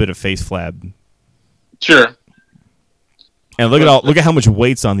 Little bit of face flab. Sure. And look at how much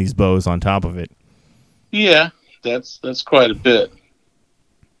weight's on these bows on top of it. Yeah, that's quite a bit.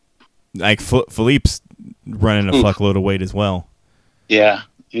 Like Philippe's running a fuckload of weight as well. Yeah,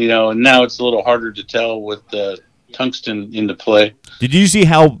 and now it's a little harder to tell with the tungsten into play. Did you see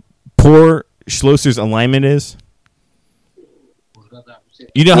how poor Schlosser's alignment is?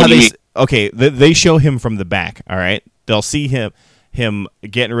 You know how they show him from the back, all right? They'll see him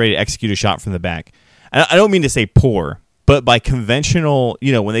getting ready to execute a shot from the back. I don't mean to say poor, but by conventional,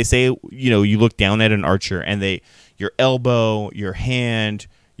 when they say, you look down at an archer and your elbow, your hand,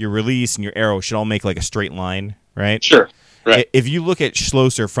 your release, and your arrow should all make like a straight line, right? Sure. Right. If you look at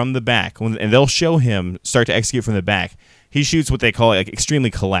Schlosser from the back, and they'll show him start to execute from the back, he shoots what they call like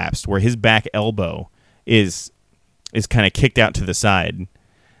extremely collapsed, where his back elbow is kind of kicked out to the side.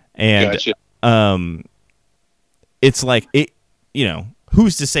 And gotcha. It's like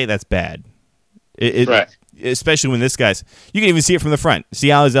who's to say that's bad? Right. Especially when this guy's, you can even see it from the front. See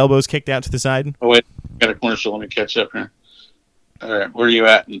how his elbow's kicked out to the side? Oh wait, got a commercial. Let me catch up here. All right, where are you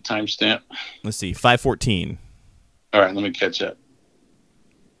at in the timestamp? Let's see, 5:14. All right, let me catch up.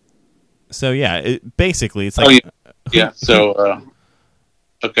 So yeah, basically it's like yeah. So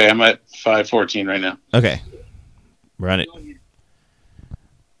okay, I'm at 5:14 right now. Okay, run it.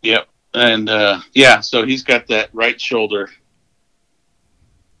 Yep, and so he's got that right shoulder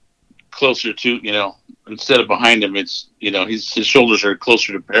closer to instead of behind him, it's his shoulders are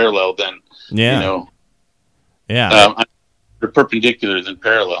closer to parallel than they're perpendicular than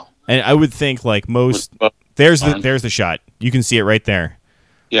parallel. And I would think like most there's the shot. You can see it right there.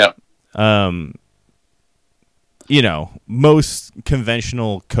 Yeah. Most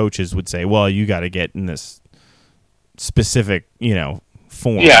conventional coaches would say, well, you got to get in this specific,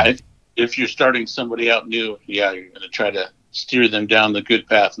 form. Yeah. If you're starting somebody out new, you're going to try to steer them down the good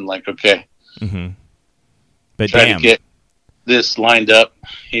path and okay. Mm-hmm. But try to get this lined up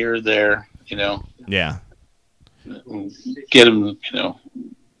here, there, Yeah. Get them,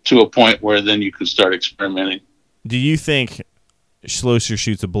 to a point where then you can start experimenting. Do you think Schlosser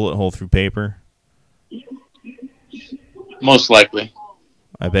shoots a bullet hole through paper? Most likely.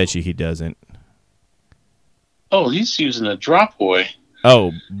 I bet you he doesn't. Oh, he's using a drop boy.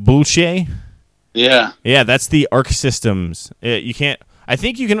 Oh, Boucher? Yeah. Yeah, that's the Arc Systems. You can't. I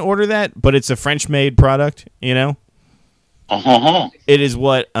think you can order that, but it's a French-made product. You know. It is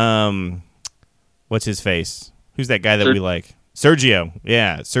what. What's his face? Who's that guy that we like? Sergio.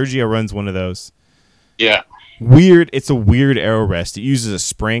 Yeah, Sergio runs one of those. Yeah. Weird. It's a weird arrow rest. It uses a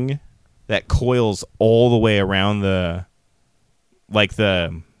spring that coils all the way around the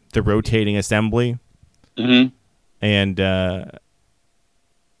rotating assembly. Mm-hmm. And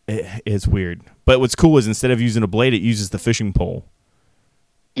it's weird. But what's cool is instead of using a blade, it uses the fishing pole.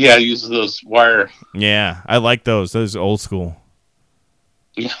 Yeah, it uses those wire. Yeah, I like those. Those are old school.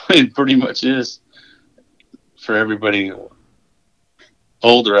 Yeah, it pretty much is. For everybody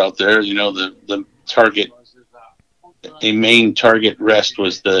older out there, you know, the target, a main target rest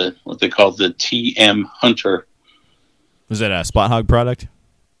was what they called the TM Hunter. Was that a Spot Hog product?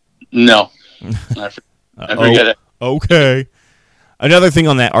 No. I forget it. Okay. Another thing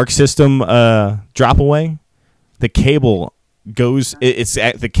on that Arc System drop away, the cable goes. It's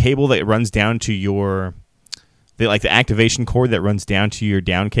the cable that runs down to your, the activation cord that runs down to your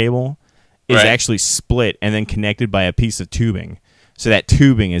down cable is actually split and then connected by a piece of tubing. So that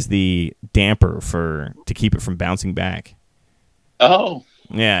tubing is the damper to keep it from bouncing back. Oh.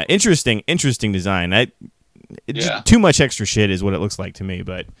 Yeah, interesting design. Just too much extra shit is what it looks like to me,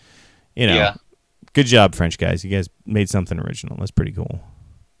 but you know. Yeah. Good job, French guys. You guys made something original. That's pretty cool.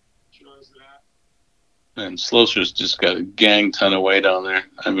 And Sloser's just got a gang ton of weight on there.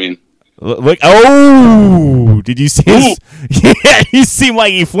 I mean, look! Oh, did you see? Yeah, you see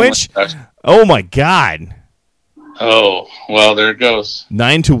Mikey flinch? Oh my God! Oh well, there it goes.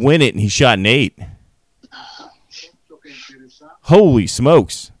 9 to win it, and he shot an 8. Holy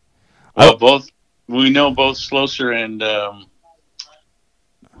smokes! Well, we know both Sloser and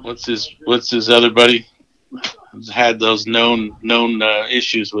what's his other buddy had those known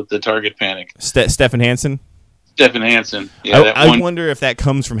issues with the target panic. Stefan Hansen. Stefan Hansen. Yeah, I wonder if that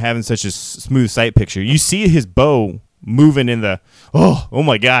comes from having such a smooth sight picture. You see his bow moving in the. Oh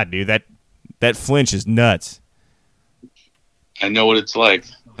my God, dude! That flinch is nuts. I know what it's like.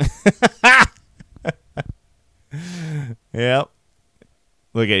 Yep.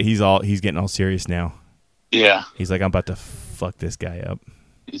 Look at he's getting all serious now. Yeah. He's like, I'm about to fuck this guy up.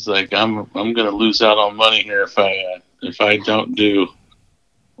 He's like, I'm gonna lose out on money here if I don't do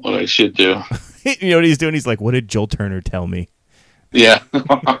what I should do. You know what he's doing? He's like, what did Joel Turner tell me? Yeah.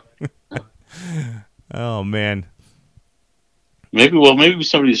 Oh man. Maybe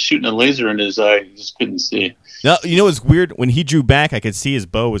somebody's shooting a laser in his eye. He just couldn't see. No, you know what's weird? When he drew back, I could see his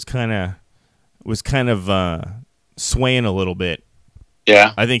bow was kind of swaying a little bit.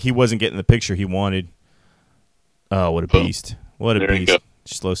 Yeah. I think he wasn't getting the picture he wanted. Oh, what a beast! What a beast!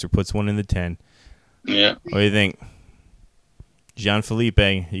 Schlosser puts one in the 10. Yeah. What do you think,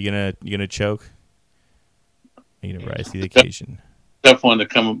 Jean-Philippe? You gonna choke? You gonna rise to the occasion? Tough one to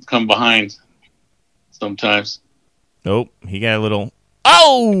come behind. Sometimes. Nope, he got a little.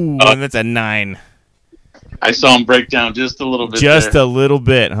 Oh, and that's a 9. I saw him break down just a little bit. Just a little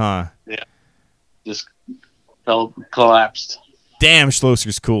bit, huh? Yeah. Just collapsed. Damn,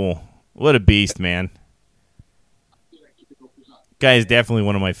 Schlosser's cool. What a beast, man. Guy is definitely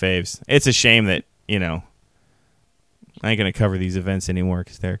one of my faves. It's a shame that, I ain't going to cover these events anymore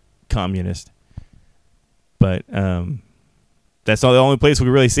because they're communist. But that's the only place we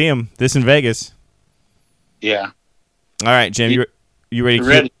really see him. This in Vegas. Yeah. All right, Jim, you ready?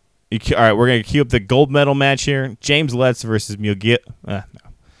 Ready. All right, we're going to queue up the gold medal match here. James Letts versus Miguel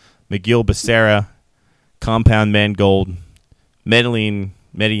Becerra, Compound Men Gold, Medellin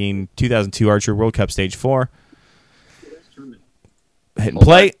 2002 Archer World Cup Stage 4. Hit and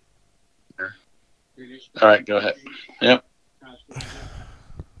play. All right, go ahead. Yep.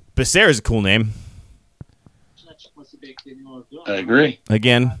 Becerra is a cool name. I agree.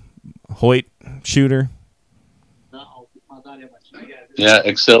 Again, Hoyt shooter. Yeah,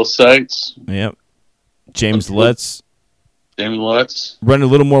 Excel Sights. Yep. James Letts. James Letts. Running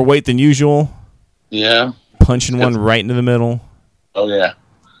a little more weight than usual. Yeah. Punching one right into the middle. Oh, yeah.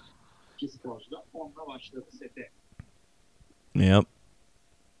 Yep.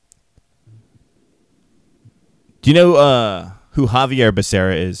 Do you know who Javier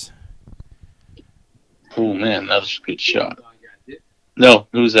Becerra is? Oh, man, that was a good shot. No,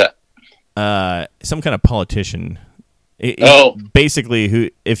 who's that? Some kind of politician.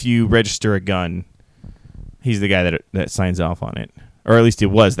 Basically, if you register a gun, he's the guy that signs off on it. Or at least it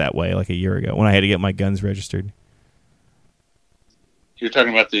was that way like a year ago when I had to get my guns registered. You're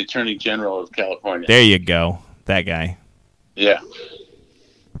talking about the Attorney General of California. There you go. That guy. Yeah.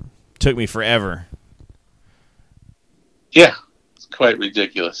 Took me forever. Yeah, it's quite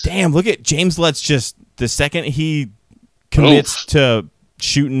ridiculous. Damn, look at James Lutz. Just the second he commits to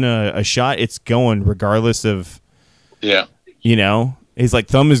shooting a shot, it's going regardless of. Yeah. He's like,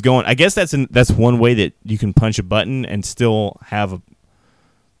 thumb is going. I guess that's one way that you can punch a button and still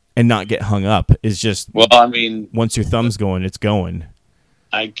and not get hung up. Is just once your thumb's going, it's going.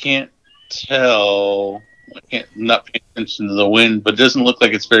 I can't tell. I can't not pay attention to the wind, but it doesn't look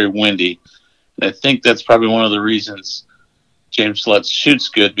like it's very windy. And I think that's probably one of the reasons James Lutz shoots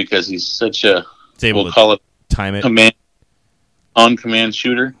good, because he's such a call it time it on command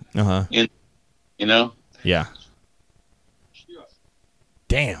shooter. Yeah.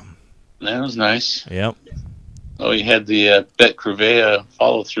 Damn. That was nice. Yep. Oh, he had the Bet Crevea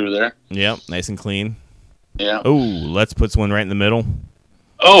follow through there. Yep, nice and clean. Yeah. Oh, Let's puts one right in the middle.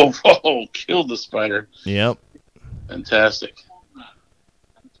 Oh, killed the spider. Yep. Fantastic.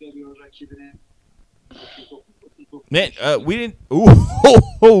 Man, we didn't.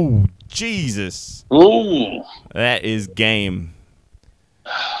 Oh, Jesus. Ooh. That is game.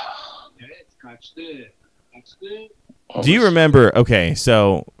 Do you remember? Okay,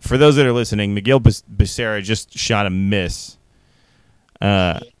 so for those that are listening, Miguel Becerra just shot a miss.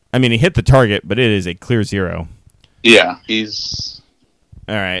 He hit the target, but it is a clear 0. Yeah, he's...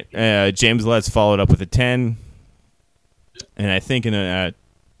 All right. James Lutz followed up with a 10. And I think in a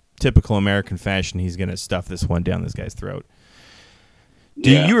typical American fashion, he's going to stuff this one down this guy's throat.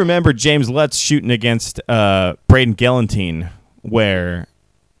 Do you remember James Lutz shooting against Braden Gelantine, where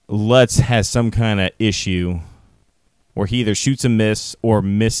Lutz has some kind of issue where he either shoots a miss or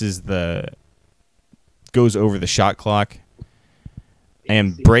goes over the shot clock,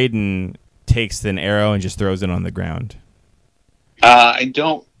 and Braden takes an arrow and just throws it on the ground? I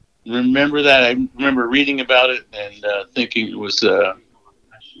don't remember that. I remember reading about it and thinking it was a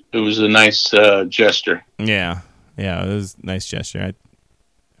nice gesture. Yeah, it was a nice gesture.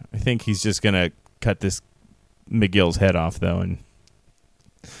 I think he's just gonna cut this McGill's head off though and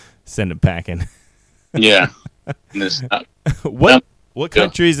send him packing. Yeah. What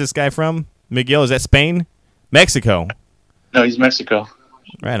country is this guy from? Miguel, is that Spain? Mexico? No, he's Mexico.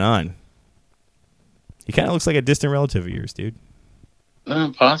 Right on. He kind of looks like a distant relative of yours, dude.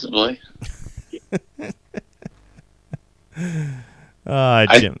 Possibly.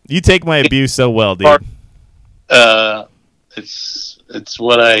 Jim, you take my abuse so well, dude. It's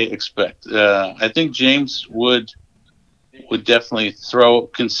what I expect. I think James would definitely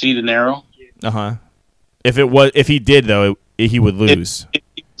concede an arrow. If he did though, he would lose. If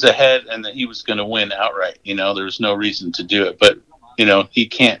he was ahead and that he was going to win outright, there's no reason to do it. But he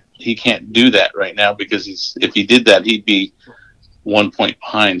can't do that right now, because if he did that, he'd be 1 point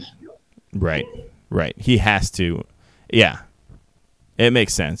behind. Right. He has to. Yeah, it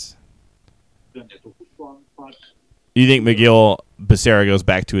makes sense. You think Miguel Becerra goes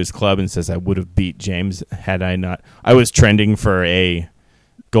back to his club and says, "I would have beat James had I not. I was trending for a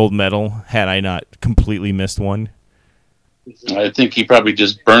gold medal had I not completely missed one"? I think he probably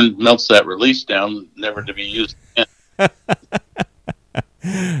just melts that release down, never to be used again.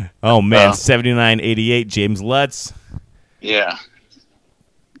 Oh man, 79-88, James Lutz. Yeah.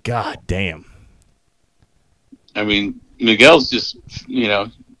 God damn. I mean, Miguel's just,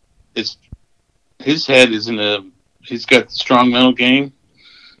 it's his head is he's got strong mental game.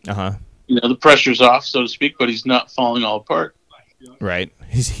 The pressure's off, so to speak, but he's not falling all apart. Right.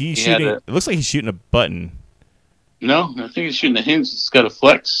 He's shooting. It looks like he's shooting a button. No, I think he's shooting a hinge. It's got a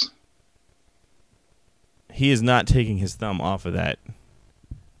flex. He is not taking his thumb off of that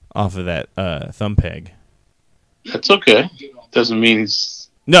thumb peg. That's okay. Doesn't mean he's...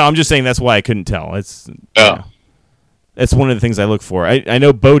 No, I'm just saying that's why I couldn't tell. It's that's one of the things I look for. I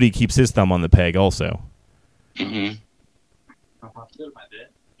know Bodie keeps his thumb on the peg also. Mm-hmm.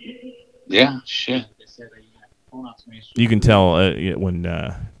 Yeah, shit. You can tell when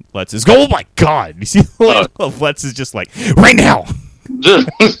Lutz is... Oh my God! You see, Lutz is just like, right now!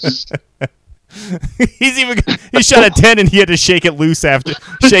 He shot a 10 and he had to shake it loose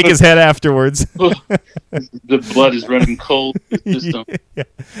shake his head afterwards. The blood is running cold in his system. Yeah.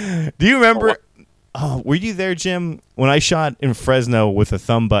 Do you remember? Were you there, Jim, when I shot in Fresno with a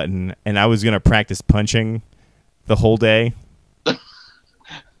thumb button and I was going to practice punching the whole day?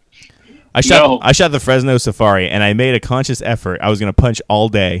 I shot the Fresno Safari and I made a conscious effort. I was going to punch all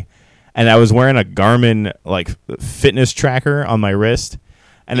day, and I was wearing a Garmin fitness tracker on my wrist.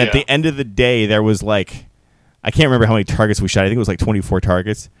 And at the end of the day, there was I can't remember how many targets we shot. I think it was 24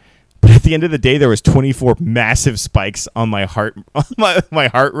 targets. But at the end of the day, there was 24 massive spikes on my heart, my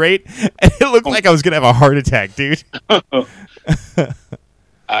heart rate, and it looked like I was gonna have a heart attack, dude.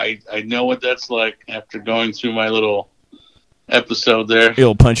 I know what that's like after going through my little episode there.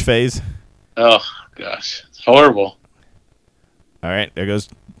 Little punch phase. Oh gosh, it's horrible. All right, there goes.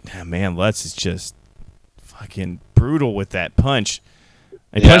 Oh, man, Lutz is just fucking brutal with that punch.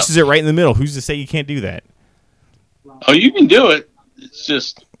 He punches it right in the middle. Who's to say you can't do that? Oh, you can do it. It's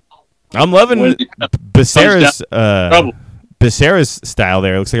just I'm loving Becerra's trouble. Becerra's style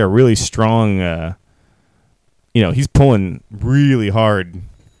there. It looks like a really strong. He's pulling really hard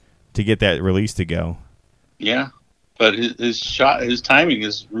to get that release to go. Yeah, but his timing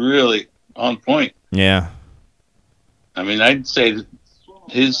is really on point. Yeah. I mean, I'd say that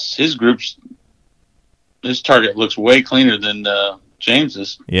his group's target looks way cleaner than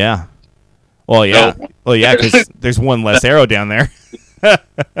James's. Yeah. Well, yeah. Oh. Well, yeah, because there's one less arrow down there.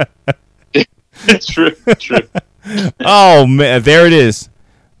 It's true. Oh man, there it is.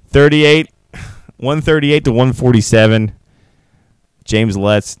 138 to 147. James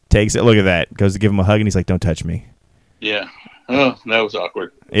Lutz takes it. Look at that. Goes to give him a hug, and he's like, "Don't touch me." Yeah. Oh, that was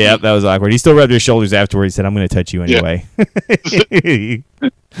awkward. Yeah, that was awkward. He still rubbed his shoulders afterwards. He said, "I'm going to touch you anyway." Yeah.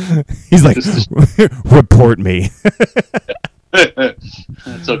 He's like, "Report me."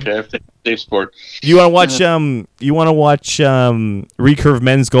 It's okay. I've taken safe sport. You want to watch? Recurve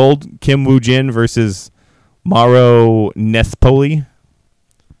Men's Gold. Kim Woo Jin versus Mauro Nespoli.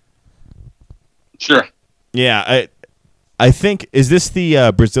 Sure. Yeah, I think, is this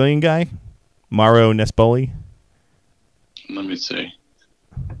the Brazilian guy, Mauro Nespoli? Let me see.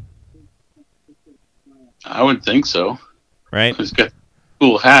 I would think so. Right? He's got a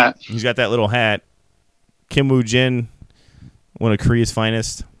cool hat. He's got that little hat. Kim Woo Jin, one of Korea's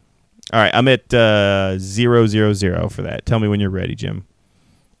finest. All right, I'm at 0-0-0 for that. Tell me when you're ready, Jim.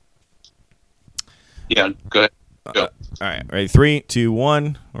 Yeah, go ahead. Go. All right, ready? 3, 2,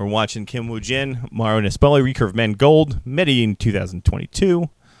 1. We're watching Kim Woo Jin, Mauro Nespoli, Recurve Men Gold, Medellin 2022.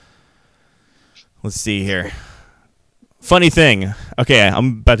 Let's see here. Funny thing. Okay,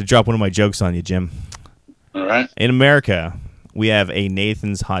 I'm about to drop one of my jokes on you, Jim. All right. In America, we have a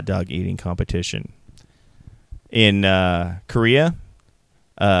Nathan's hot dog eating competition. In Korea,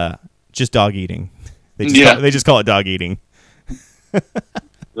 just dog eating. They just call it dog eating.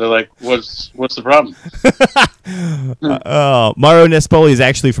 They're like, what's the problem? Mauro Nespoli is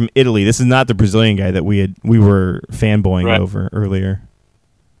actually from Italy. This is not the Brazilian guy that we were fanboying over earlier.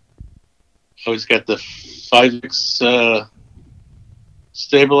 Oh, he's got the 5X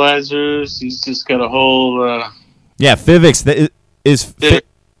stabilizers. He's just got a whole. Yeah, Fivix.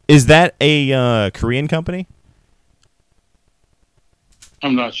 Is that a Korean company?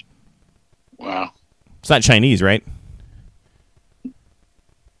 I'm not sure. Wow. It's not Chinese, right?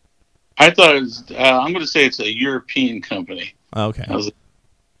 I thought it was. I'm going to say it's a European company. Okay.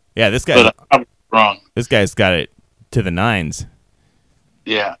 Yeah, this guy. But I'm wrong. This guy's got it to the nines.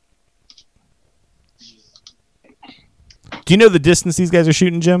 Yeah. Do you know the distance these guys are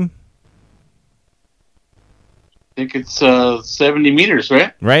shooting, Jim? I think it's 70 meters,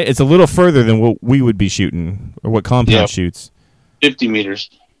 right? Right? It's a little further than what we would be shooting, or what Compound shoots. 50 meters.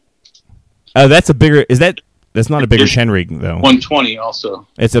 Oh, that's a bigger. That's not a bigger 10 ring though. 120 also.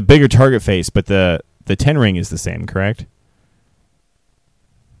 It's a bigger target face, but the 10 ring is the same, correct?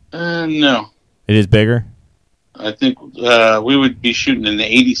 No. It is bigger. I think we would be shooting in the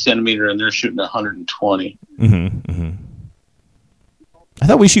 80 centimeter, and they're shooting 120. I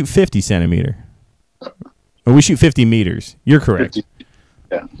thought we shoot 50 centimeter. Or we shoot 50 meters. You're correct. 50,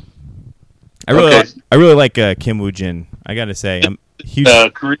 yeah. I really like Kim Woo Jin. I got to say, I'm huge.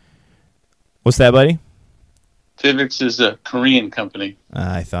 What's that, buddy? Fivix is a Korean company.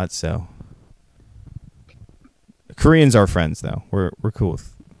 I thought so. Koreans are friends, though. We're cool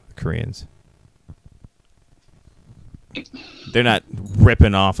with Koreans. They're not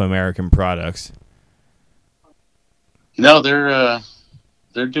ripping off American products. No, they're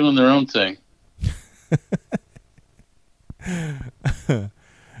doing their own thing.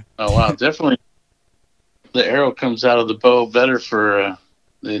 Oh wow, definitely. The arrow comes out of the bow better for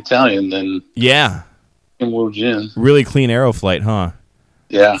the Italian than Kim Woo Jin. Really clean arrow flight, huh?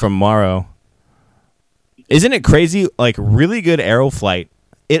 Yeah. From Mauro. Isn't it crazy? Like, really good arrow flight.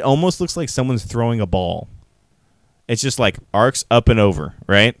 It almost looks like someone's throwing a ball. It's just like arcs up and over,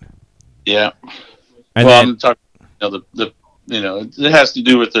 right? Yeah. And well, then, I'm talking. It has to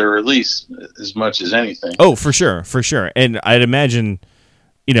do with their release as much as anything. Oh, for sure. And I'd imagine,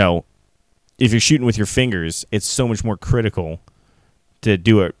 if you're shooting with your fingers, it's so much more critical to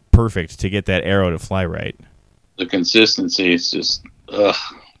do it perfect to get that arrow to fly right. The consistency is just. Ugh.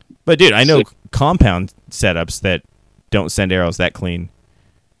 But dude, I know compound setups that don't send arrows that clean.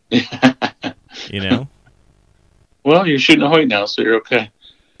 Well, you're shooting a Hoyt now, so you're okay.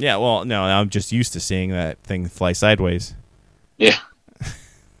 Yeah, well, no, I'm just used to seeing that thing fly sideways. Yeah.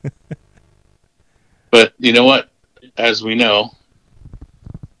 But you know what? As we know,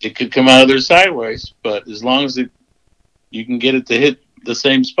 it could come out of there sideways, but as long as you can get it to hit the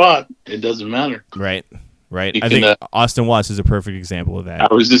same spot, it doesn't matter. Right. I You think can, Austin Watts is a perfect example of that.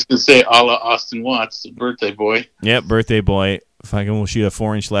 I was just going to say, a la Austin Watts, the birthday boy. Yep, birthday boy. Fucking will shoot a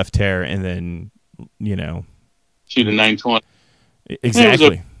 4-inch left tear and then, Shoot a 920.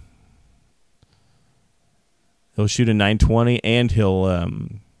 Exactly. He'll shoot a 920 and he'll,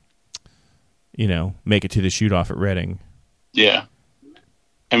 make it to the shoot off at Reading. Yeah.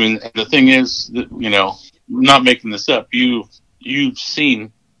 I mean, the thing is, that, not making this up, you've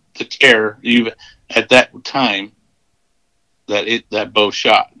seen the tear at that time that bow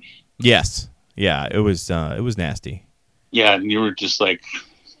shot. Yes. Yeah, it was nasty. Yeah, and you were just like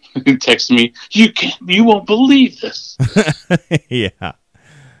texting me, you won't believe this. Yeah.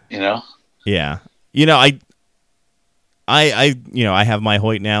 Yeah. I have my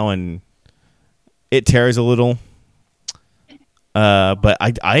Hoyt now and it tears a little. But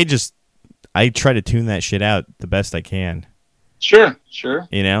I try to tune that shit out the best I can. Sure.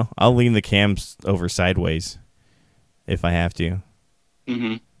 I'll lean the cams over sideways if I have to.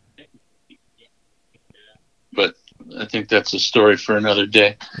 Mm-hmm. But I think that's a story for another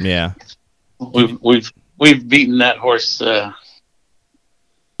day. Yeah. We've beaten that horse 10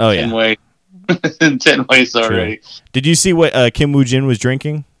 ways. In 10 ways already. True. Did you see what Kim Woo-jin was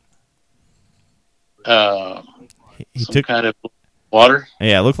drinking? He took kind of water.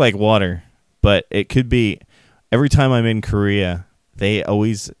 Yeah, it looked like water, but it could be. Every time I'm in Korea, they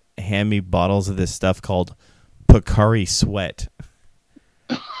always hand me bottles of this stuff called Pocari Sweat.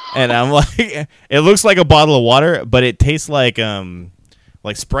 And I'm like, it looks like a bottle of water, but it tastes like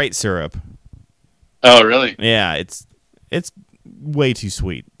Sprite syrup. Oh, really? Yeah, it's way too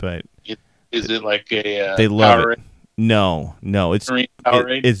sweet, but is it like a they love Powerade? it. No,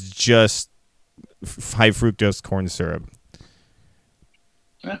 it's just high fructose corn syrup.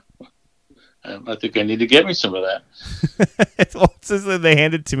 Yeah. I think I need to get me some of that. Well, since they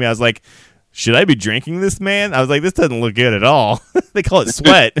handed it to me, I was like, should I be drinking this, man? I was like, this doesn't look good at all. They call it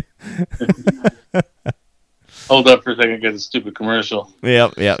sweat. Hold up for a second, get a stupid commercial.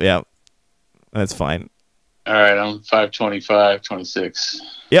 Yep. That's fine. All right, I'm 5:25, 26.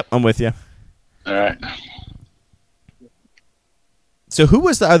 Yep, I'm with you. All right. So who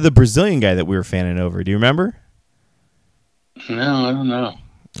was the Brazilian guy that we were fanning over? Do you remember? No, I don't know.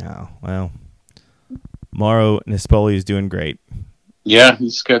 Oh, well. Mauro Nespoli is doing great. Yeah,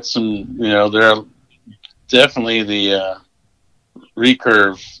 he's got some, they're definitely the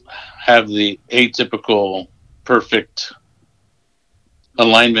recurve have the atypical perfect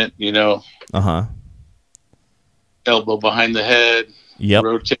alignment, Uh-huh. elbow behind the head, Yep.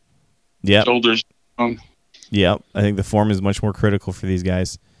 rotate, Yep. shoulders down. Yep. I think the form is much more critical for these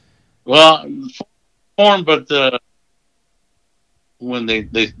guys. Well, form, but when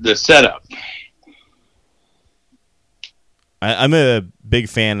the setup. I'm a big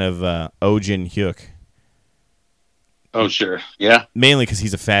fan of Oh Jin Hyuk. Oh, sure. Yeah. Mainly because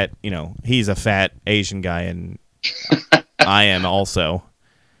he's a fat Asian guy, and I am also.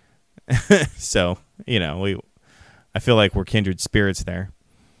 So, I feel like we're kindred spirits there.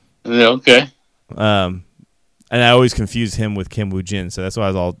 Yeah, okay. And I always confuse him with Kim Woo-jin, so that's why I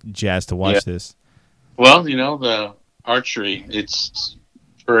was all jazzed to watch this. Well, the archery, it's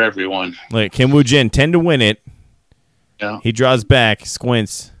for everyone. Like Kim Woo-jin, 10 to win it. Yeah. He draws back,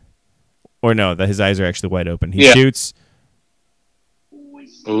 squints. Or no, his eyes are actually wide open. He shoots.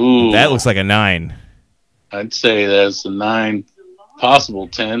 Ooh. That looks like a 9. I'd say that's a 9, possible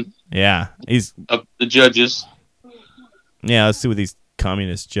 10. Yeah. He's up the judges. Yeah, let's see what these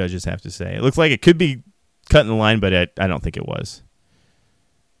communist judges have to say. It looks like it could be cutting the line, but I don't think it was.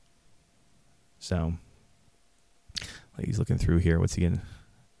 So, like he's looking through here. What's he getting?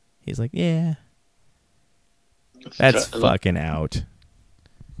 He's like, yeah. That's fucking out.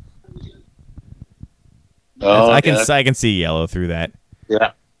 Oh, I can see yellow through that.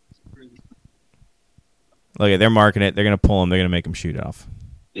 Yeah. Look, they're marking it. They're gonna pull him. They're gonna make him shoot off.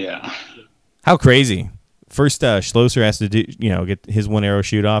 Yeah. How crazy! First, Schlosser has to do, get his one arrow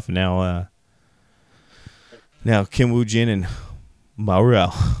shoot off, and now Kim Woo-jin and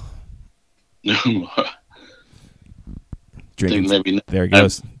Mauro. Drinking. Maybe there he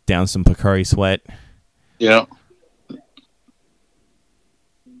goes. Down some Pocari Sweat. Yeah.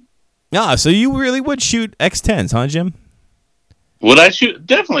 Ah, so you really would shoot X10s, huh, Jim? Would I shoot?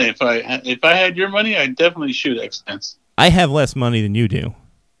 Definitely. If I had your money, I'd definitely shoot X10s. I have less money than you do.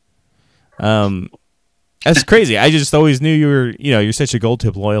 That's crazy. I just always knew you're such a Gold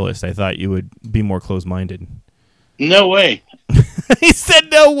Tip loyalist. I thought you would be more close-minded. No way. He said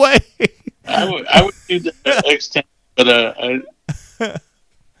no way. I would do the extent, but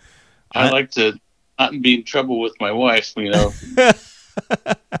I like to not be in trouble with my wife.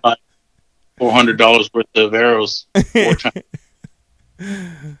 $400 worth of arrows 4 times.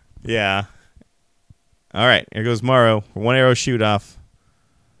 Yeah. All right, here goes Morrow. 1 arrow shoot off.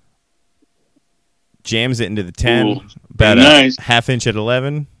 Jams it into the 10. Ooh, about nice. a half inch at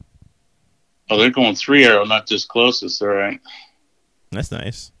 11. Oh, they're going 3 arrow, not just closest. All right. That's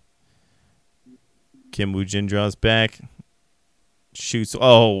nice. Kim Woo Jin draws back. Shoots.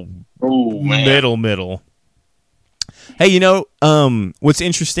 Oh, man. middle. Hey, what's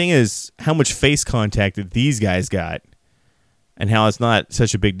interesting is how much face contact that these guys got and how it's not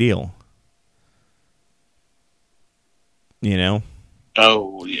such a big deal.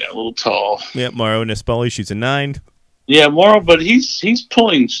 Oh, yeah, a little tall. Yeah, Mauro Nespoli shoots a 9. Yeah, Morrow, but he's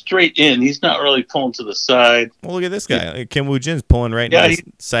pulling straight in. He's not really pulling to the side. Well, look at this guy. Kim Woo Jin's pulling right in the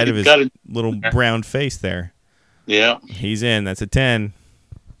side of his little brown face there. Yeah. He's in. That's a 10.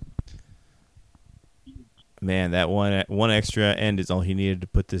 Man, that one extra end is all he needed to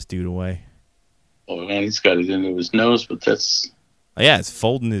put this dude away. Oh, man, he's got it into his nose, but that's... Yeah, it's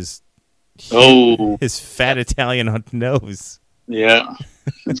folding his fat Italian nose. Yeah.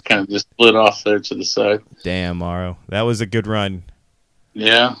 It's kind of just split off there to the side. Damn, Morrow. That was a good run.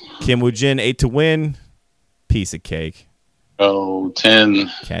 Yeah. Kim Woo Jin, 8 to win. Piece of cake. Oh,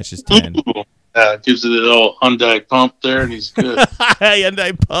 10. Catches 10. Gives it a little Hyundai pump there, and he's good.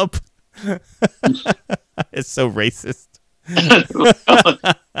 Hyundai pump. It's so racist.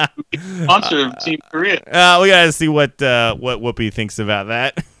 Sponsor of Team Korea. We gotta see what Whoopi thinks about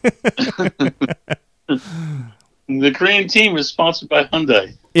that. The Korean team is sponsored by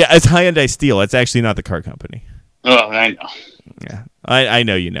Hyundai. Yeah, it's Hyundai Steel. It's actually not the car company. Oh, I know. Yeah, I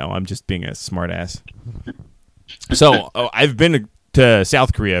know you know. I'm just being a smart ass. So I've been to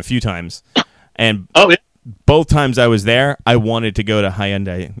South Korea a few times, and both times I was there, I wanted to go to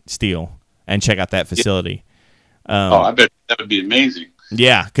Hyundai Steel and check out that facility. I bet that would be amazing.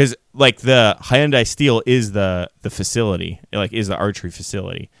 Yeah, because like the Hyundai Steel is the facility, is the archery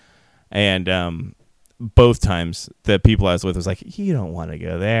facility, and both times the people I was with was like, you don't want to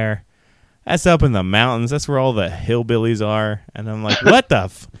go there. That's up in the mountains. That's where all the hillbillies are. And I'm like, what the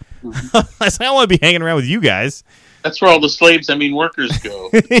I don't want to be hanging around with you guys. That's where all the workers go.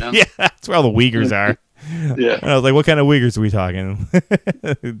 Yeah, that's where all the Uyghurs are. Yeah. And I was like, what kind of Uyghurs are we talking?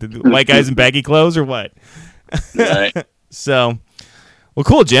 White guys in baggy clothes or what? Right. So, well,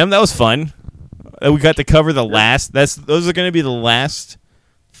 cool, Jim. That was fun. We got to cover the last. Those are going to be the last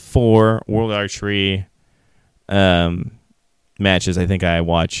 4 World Archery matches I think I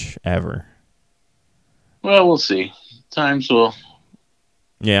watch ever. Well, we'll see. Times will.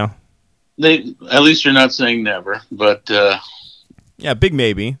 Yeah. At least you're not saying never, but. Yeah, big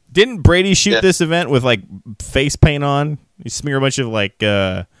maybe. Didn't Brady shoot this event with like face paint on? He smeared a bunch of like.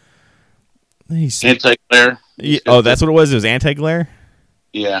 Anti-glare. Oh, that's what it was? It was anti-glare?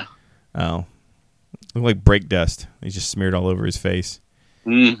 Yeah. Oh. Looked like brake dust. He just smeared all over his face.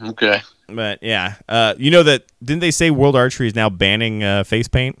 Okay. But, yeah. You know that, didn't they say World Archery is now banning face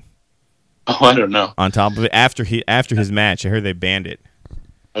paint? Oh, I don't know. On top of it? After his match, I heard they banned it.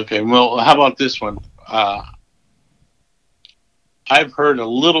 Okay, well, how about this one? I've heard a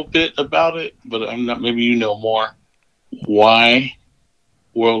little bit about it, but I'm not. Maybe you know more. Why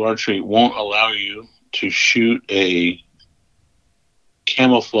World Archery won't allow you to shoot a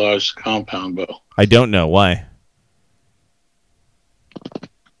camouflage compound bow? I don't know why.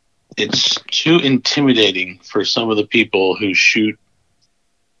 It's too intimidating for some of the people who shoot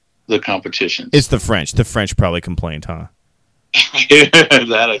the competitions. It's the French. The French probably complained, huh?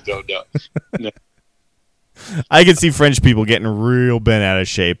 That I don't know. No. I can see French people getting real bent out of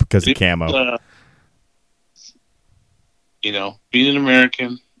shape because of camo. Being an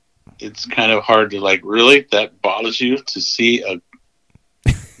American, it's kind of hard to really? That bothers you to see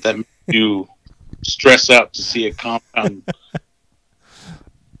that makes you stress out to see a compound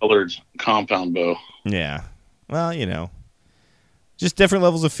colored compound bow. Yeah. Well, just different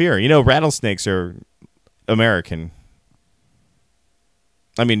levels of fear. Rattlesnakes are American.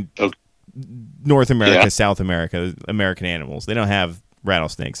 I mean, okay. North America, South America, American animals. They don't have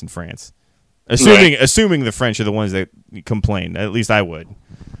rattlesnakes in France. Assuming the French are the ones that complain. At least I would.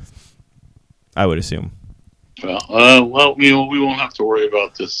 I would assume. Well, we won't have to worry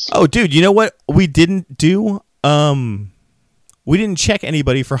about this. Oh, dude, you know what we didn't do? We didn't check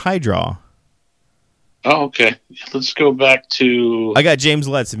anybody for high draw. Oh, okay. Let's go back to... I got James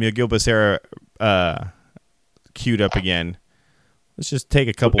Letts and Miguel Becerra queued up again. Let's just take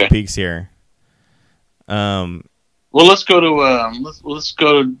a couple Okay. peeks here. Well, let's go to let's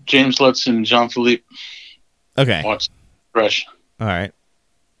go to James Lutz and Jean-Philippe. Okay. Watch fresh. All right.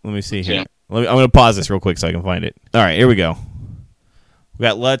 Let me see here. Yeah. I'm going to pause this real quick so I can find it. All right, here we go. We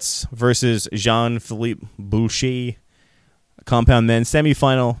got Lutz versus Jean-Philippe Boucher. Compound Men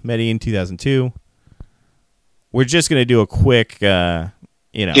semifinal, Medellin 2002. We're just going to do a quick,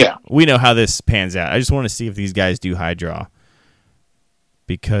 we know how this pans out. I just want to see if these guys do high draw.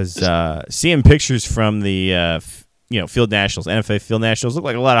 Because seeing pictures from the Field Nationals, NFA Field Nationals, look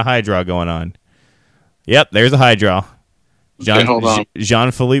like a lot of high draw going on. Yep, there's a high draw. Hold on.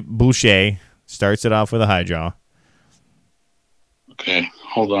 Jean-Philippe Boucher starts it off with a high draw. Okay,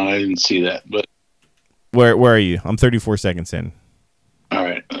 hold on. I didn't see that, but Where are you? I'm 34 seconds in. all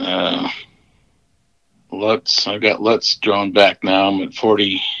right. Lutz. I got Lutz drawn back now. I'm at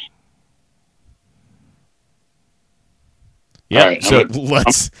 40. Yeah. All right, So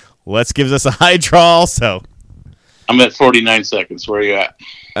Let's gives us a high draw also. I'm at 49 seconds. Where are you at?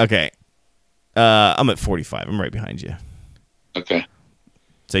 Okay. I'm at 45. I'm right behind you. Okay.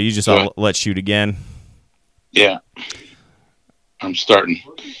 So you just Go saw ahead. Let's shoot again. Yeah. I'm starting.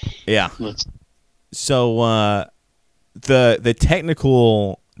 Yeah. Let's. So the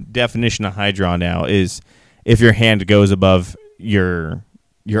technical definition of high draw now is if your hand goes above your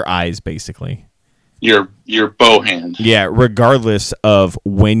eyes, basically. Your bow hand. Yeah, regardless of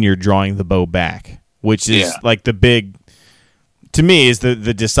when you're drawing the bow back, which is like the big, to me, is the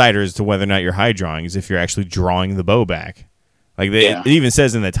decider as to whether or not you're high drawing is if you're actually drawing the bow back. Like it even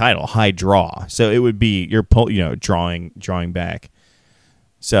says in the title, high draw. So it would be you're drawing back.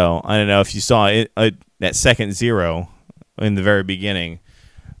 So I don't know if you saw it that second zero in the very beginning.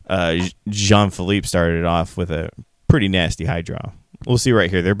 Jean-Philippe started it off with a pretty nasty high draw. We'll see right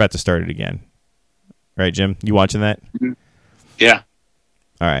here. They're about to start it again. Right, Jim? You watching that? Yeah.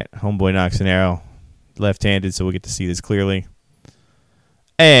 All right. Homeboy knocks an arrow. Left-handed, so we'll get to see this clearly.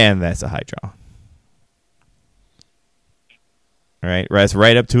 And that's a high draw. All right. That's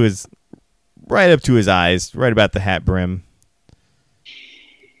right up to his eyes, right about the hat brim.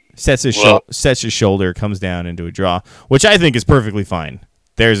 Sets his shoulder, comes down into a draw, which I think is perfectly fine.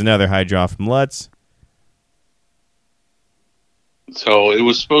 There's another high draw from Lutz. So it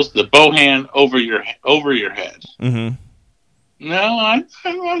was supposed to the bow hand over your head. Mm-hmm. No,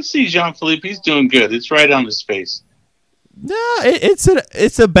 I see Jean-Philippe. He's doing good. It's right on his face. No,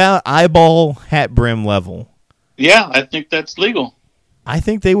 it's about eyeball hat brim level. Yeah, I think that's legal. I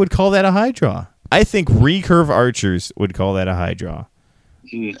think they would call that a high draw. I think recurve archers would call that a high draw.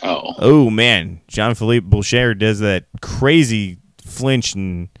 No. Oh, man. Jean-Philippe Boucher does that crazy flinch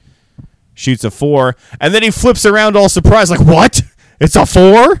and shoots a 4. And then he flips around all surprised like, what? It's a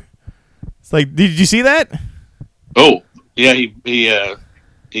 4? It's like, did you see that? Oh, yeah,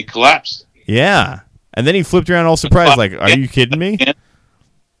 he collapsed. Yeah. And then he flipped around all surprised like, are you kidding me?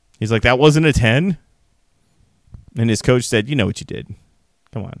 He's like, that wasn't a 10? And his coach said, you know what you did.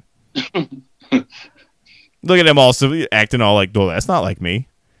 Come on. Look at him also acting all like, well, that's not like me.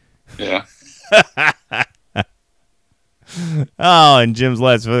 Yeah. Oh, and Jim's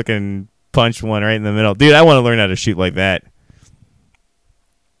Let's fucking punched one right in the middle. Dude, I want to learn how to shoot like that.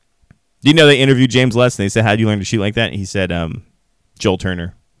 Do you know they interviewed James Letts and they said, how do you learn to shoot like that? And he said, Joel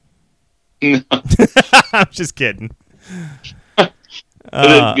Turner. No. I'm just kidding. But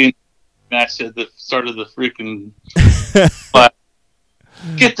it'd be match at the start of the freaking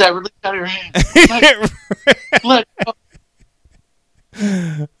get that release out of your hand. Let go.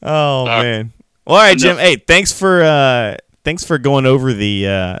 Oh man. Well, all right, Jim. Hey, thanks for going over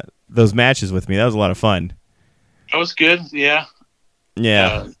the those matches with me. That was a lot of fun. That was good. Yeah.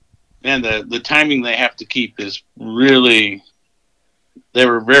 Yeah. And the timing they have to keep is really. They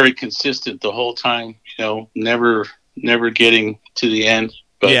were very consistent the whole time. You know, never getting to the end.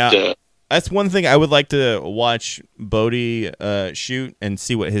 But, yeah. That's one thing I would like to watch Bodie shoot and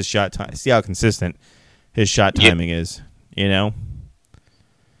see what his shot time, see how consistent his shot timing is. You know,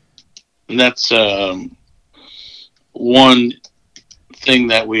 and that's one thing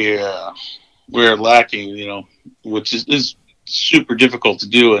that we're lacking. You know, which is super difficult to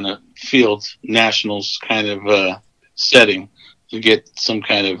do in a field nationals kind of setting to get some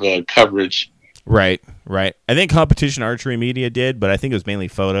kind of coverage. Right. I think Competition Archery Media did, but I think it was mainly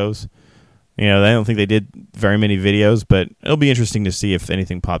photos. You know, I don't think they did very many videos, but it'll be interesting to see if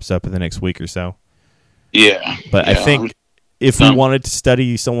anything pops up in the next week or so. Yeah. But I think if we wanted to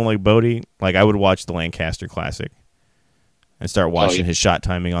study someone like Bodie, like I would watch the Lancaster Classic and start watching his shot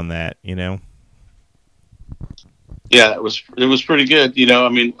timing on that, you know? Yeah, it was pretty good. You know, I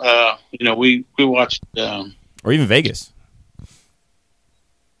mean, we watched or even Vegas.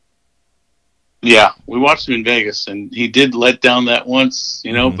 Yeah, we watched him in Vegas, and he did let down that once,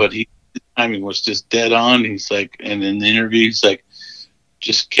 but his timing was just dead on. He's like, and in the interview, he's like,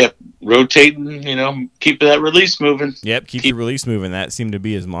 just kept rotating, keep that release moving. Yep, keep the release moving. That seemed to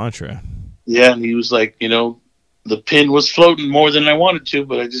be his mantra. Yeah, and he was like, the pin was floating more than I wanted to,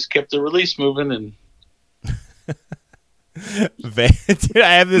 but I just kept the release moving. And Dude,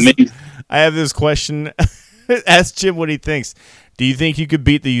 I have this question. Ask Jim what he thinks. Do you think you could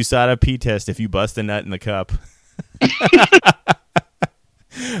beat the USADA P test if you bust a nut in the cup?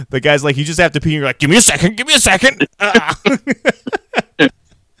 The guy's like, you just have to pee. And you're like, give me a second.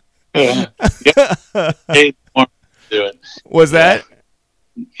 Hey, tomorrow do it. Was that?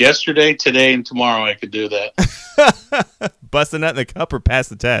 Yesterday, today, and tomorrow I could do that. Bust a nut in the cup or pass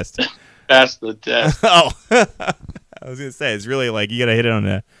the test? Pass the test. Oh, I was gonna say it's really like you gotta hit it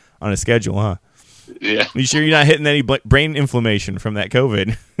on a schedule, huh? Yeah. You sure you're not hitting any brain inflammation from that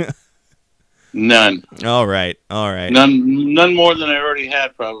COVID? None. All right. None more than I already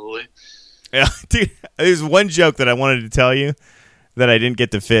had, probably. Yeah, dude. There's one joke that I wanted to tell you that I didn't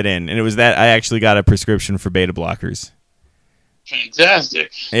get to fit in, and it was that I actually got a prescription for beta blockers.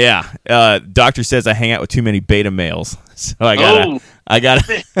 Fantastic. Yeah. Doctor says I hang out with too many beta males, so I gotta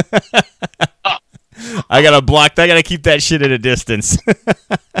block. I gotta keep that shit at a distance.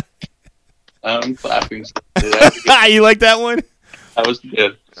 I'm clapping. You like that one? That was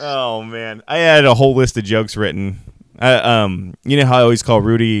good. Oh man, I had a whole list of jokes written. You know how I always call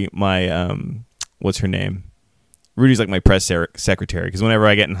Rudy my what's her name? Rudy's like my press secretary, because whenever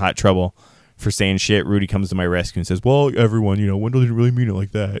I get in hot trouble for saying shit, Rudy comes to my rescue and says, "Well, everyone, Wendell didn't really mean it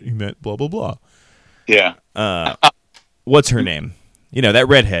like that. He meant blah blah blah." Yeah. What's her name? That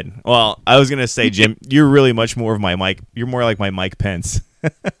redhead. Well, I was gonna say, Jim, you're really much more of my Mike. You're more like my Mike Pence.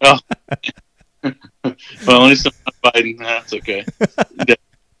 Oh. Well, at least I'm not Biden. That's okay.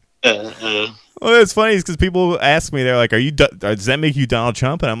 Well, it's funny because people ask me, they're like, does that make you Donald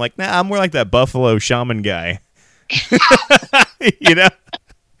Trump? And I'm like, nah, I'm more like that Buffalo shaman guy. I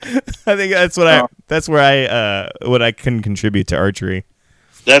think that's what I can contribute to archery.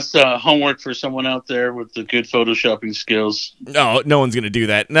 That's homework for someone out there with the good photoshopping skills. No one's gonna do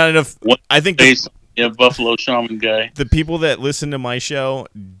that. Not enough. I think Buffalo shaman guy. The people that listen to my show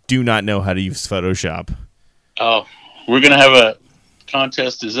do not know how to use Photoshop. Oh, we're gonna have a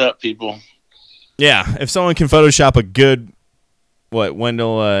contest is up, people. Yeah, if someone can Photoshop a good,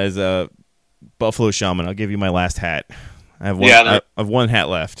 Wendell is a Buffalo shaman, I'll give you my last hat. I have one. I have one hat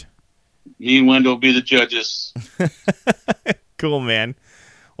left. Me and Wendell will be the judges. Cool, man.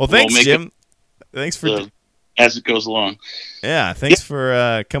 Well, thanks, Jim. Thanks for as it goes along. Yeah, thanks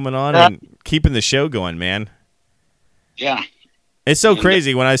for coming on and keeping the show going, man. Yeah. It's so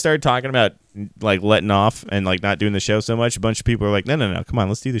crazy when I started talking about like letting off and like not doing the show so much. A bunch of people are like, "No, come on,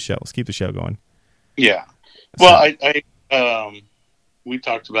 let's do the show. Let's keep the show going." Yeah. Well, I we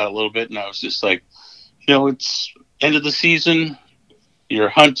talked about it a little bit, and I was just like, it's end of the season. You're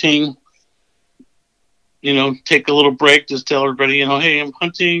hunting. Take a little break. Just tell everybody, hey, I'm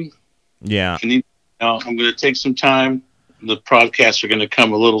hunting. Yeah. I'm going to take some time. The podcasts are going to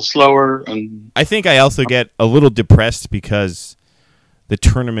come a little slower, and I think I also get a little depressed because the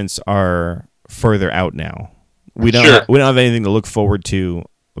tournaments are further out now. We don't have anything to look forward to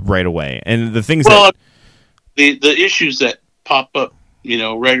right away, and the things the issues that pop up,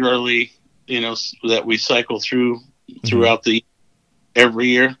 regularly, that we cycle throughout every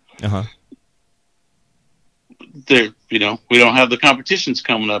year. Uh-huh. There, we don't have the competitions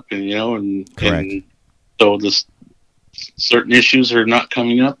coming up, and so the certain issues are not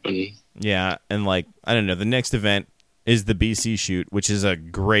coming up, and yeah, and like I don't know, the next event is the BC shoot, which is a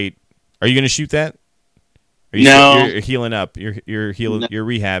great. Are you going to shoot that? No, you're healing up. You're healing. No. You're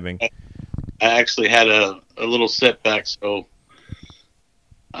rehabbing. I actually had a little setback, so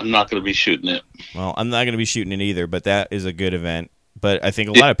I'm not going to be shooting it. Well, I'm not going to be shooting it either, but that is a good event. But I think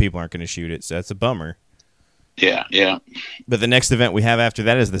a lot of people aren't going to shoot it, so that's a bummer. Yeah. But the next event we have after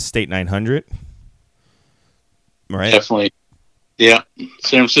that is the State 900. Right? Definitely. Yeah.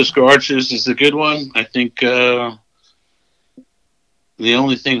 San Francisco Archers is a good one. I think the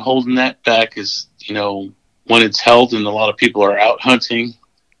only thing holding that back is, when it's held and a lot of people are out hunting.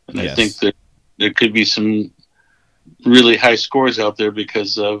 And yes. I think that there could be some really high scores out there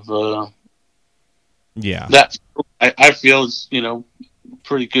because of that. I feel it's,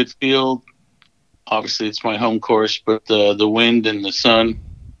 pretty good field. Obviously, it's my home course, but the wind and the sun.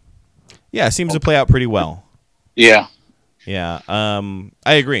 Yeah, it seems to play out pretty well. Yeah. Yeah.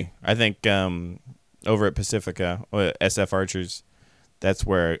 I agree. I think over at Pacifica, SF Archers, That's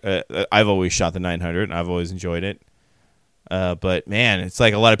where I've always shot the 900, and I've always enjoyed it. But man, it's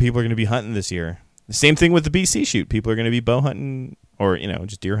like a lot of people are going to be hunting this year. The same thing with the BC shoot. People are going to be bow hunting or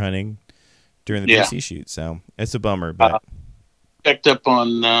just deer hunting during the BC shoot. So it's a bummer. But checked up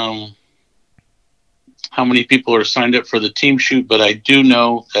on how many people are signed up for the team shoot, but I do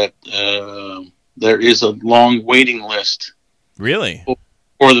know that there is a long waiting list. Really?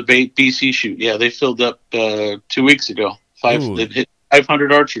 For the BC shoot. Yeah, they filled up 2 weeks ago. They've hit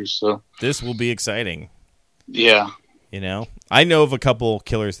 500 archers. So this will be exciting. Yeah. I know of a couple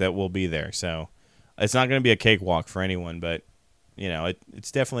killers that will be there, so it's not going to be a cakewalk for anyone, but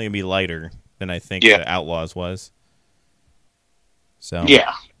it's definitely going to be lighter than I think the Outlaws was. So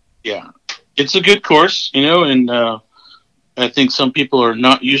yeah, it's a good course, and I think some people are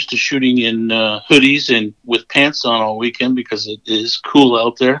not used to shooting in hoodies and with pants on all weekend because it is cool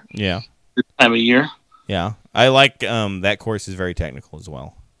out there. Yeah, this time of year. Yeah, I like that course is very technical as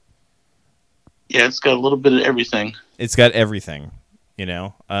well. Yeah, it's got a little bit of everything. It's got everything,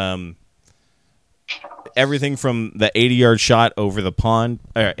 everything from the 80-yard shot over the pond,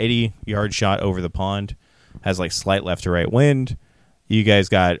 80-yard shot over the pond has like slight left to right wind. You guys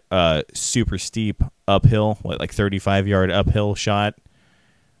got super steep uphill, like 35-yard uphill shot.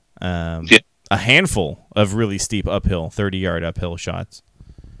 A handful of really steep uphill, 30-yard uphill shots.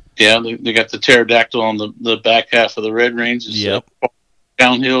 Yeah, they got the pterodactyl on the back half of the Red Range. Yep.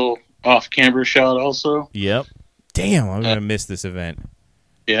 Downhill off camber shot also. Yep. Damn, I'm going to miss this event.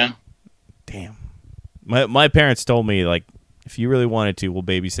 Yeah. Damn. My parents told me, like, if you really wanted to, we'll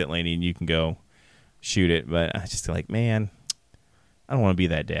babysit Laney and you can go shoot it. But I was just like, man, I don't want to be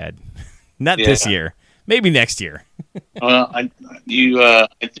that dad. Not this year. Maybe next year. Well, I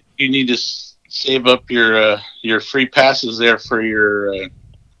think you need to save up your free passes there for your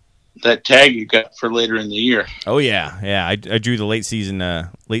that tag you got for later in the year. Oh yeah. I drew the late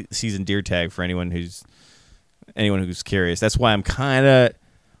season deer tag for anyone who's curious. That's why I'm kind of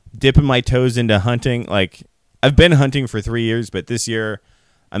dipping my toes into hunting. Like, I've been hunting for 3 years, but this year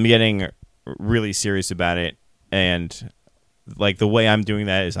I'm getting really serious about it. And like the way I'm doing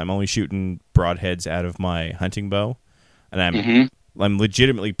that is I'm only shooting broadheads out of my hunting bow, and I'm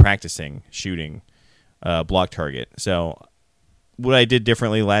legitimately practicing shooting block target. So what I did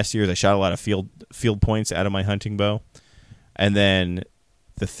differently last year is I shot a lot of field points out of my hunting bow, and then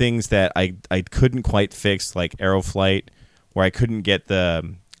the things that I couldn't quite fix, like arrow flight, where I couldn't get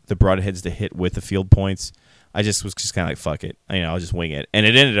the broadheads to hit with the field points, I just was kind of like, fuck it, I'll just wing it, and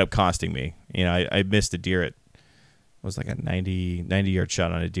it ended up costing me. I missed a deer at was like a 90-yard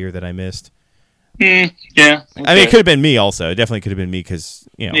shot on a deer that I missed. Yeah. Okay. I mean, it could have been me also. It definitely could have been me because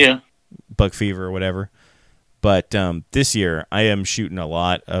buck fever or whatever. But this year, I am shooting a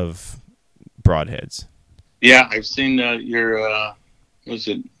lot of broadheads. Yeah, I've seen your, what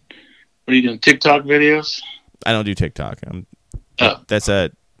are you doing, TikTok videos? I don't do TikTok. That's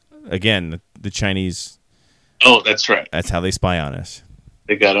again, the Chinese. Oh, that's right. That's how they spy on us.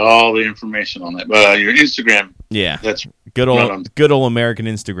 They got all the information on that. But your Instagram. Yeah. That's good old American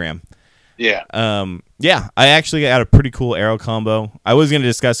Instagram. Yeah. I actually got a pretty cool arrow combo. I was going to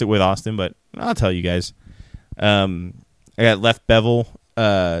discuss it with Austin, but I'll tell you guys. I got left bevel,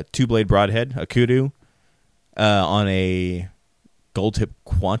 2-blade broadhead, a kudu, on a gold tip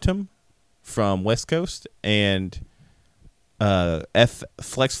quantum from West Coast, and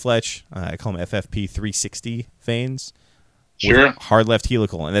Flex Fletch, I call them FFP 360 vanes. Sure. Hard left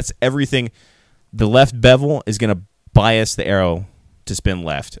helical, and that's everything. The left bevel is going to bias the arrow to spin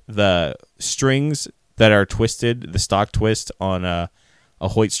left. The strings that are twisted, the stock twist on a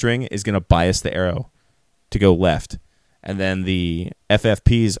Hoyt string, is going to bias the arrow to go left. And then the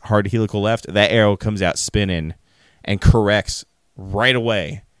FFP's hard helical left, that arrow comes out spinning and corrects right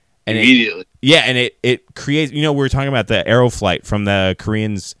away. And immediately. And it creates, we were talking about the arrow flight from the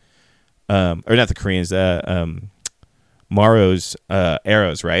Koreans, or not the Koreans, Maro's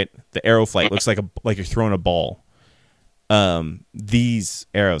arrows, right? The arrow flight looks like you're throwing a ball. These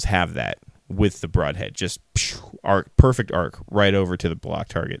arrows have that with the broadhead, just perfect arc right over to the block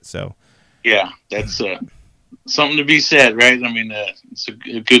target. So yeah, that's something to be said, right? I mean, it's a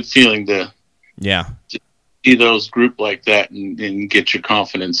good feeling to see those group like that and get your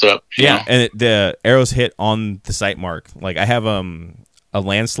confidence up. Yeah, and the arrows hit on the sight mark. Like, I have a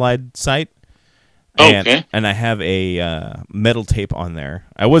landslide sight. And I have a metal tape on there.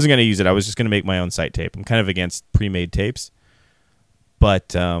 I wasn't going to use it. I was just going to make my own sight tape. I'm kind of against pre-made tapes.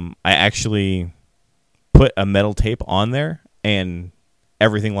 But I actually put a metal tape on there, and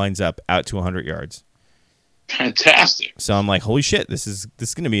everything lines up out to 100 yards. Fantastic. So I'm like, holy shit, this is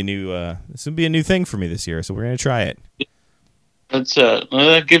going to be a new this will be a new thing for me this year. So we're going to try it.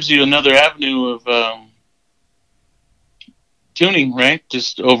 That gives you another avenue of tuning, right?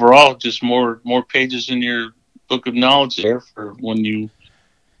 Just overall, just more pages in your book of knowledge there for when you,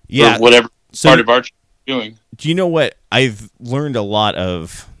 for whatever part of archery you're doing. Do you know what I've learned a lot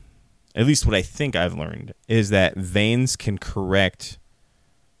of? At least what I think I've learned is that vanes can correct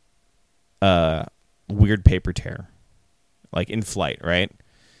weird paper tear, like in flight, right?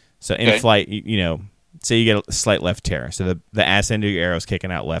 So in flight, you know, say you get a slight left tear, so the ass end of your arrow is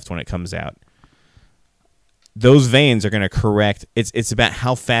kicking out left when it comes out. Those vanes are going to correct. It's about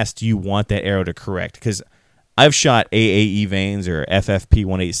how fast you want that arrow to correct. Because I've shot AAE vanes or FFP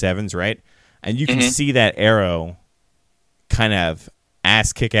 187s, right? And you can see that arrow kind of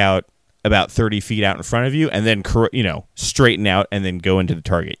ass kick out about 30 feet out in front of you, and then straighten out and then go into the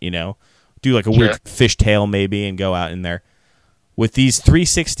target. You know, do like a weird fish tail maybe and go out in there. With these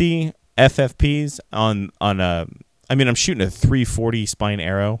 360 FFPs on I'm shooting a 340 spine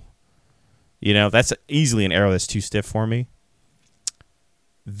arrow. You know, that's easily an arrow that's too stiff for me.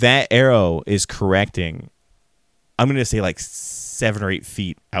 That arrow is correcting, I'm going to say like 7 or 8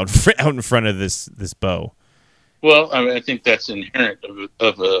 feet out in front of this bow. Well, I think that's inherent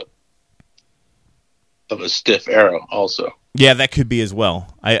of a stiff arrow also. Yeah, that could be as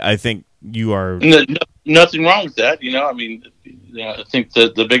well. I think you are... Nothing wrong with that. You know, I mean, I think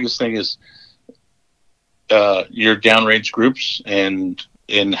the biggest thing is your downrange groups and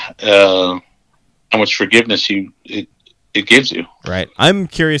how much forgiveness it gives you. Right. I'm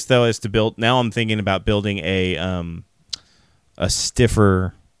curious though as to build. Now I'm thinking about building a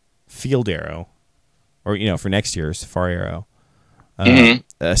stiffer field arrow, or for next year's safari arrow,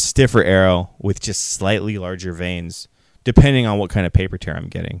 a stiffer arrow with just slightly larger vanes, depending on what kind of paper tear I'm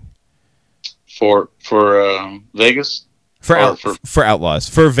getting. For Vegas. For Outlaws.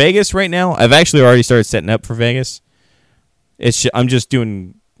 For Vegas right now, I've actually already started setting up for Vegas. I'm just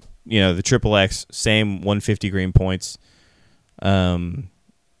doing, the XXX, same 150 green points. I'm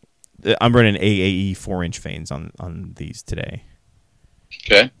running AAE 4-inch vanes on these today.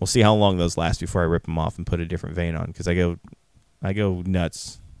 Okay. We'll see how long those last before I rip them off and put a different vane on, because I go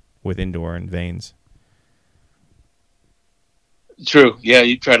nuts with indoor and vanes. True. Yeah,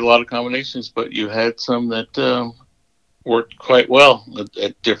 you tried a lot of combinations, but you had some that worked quite well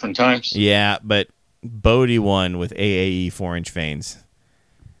at different times. Yeah, but Bodie won with AAE 4-inch vanes.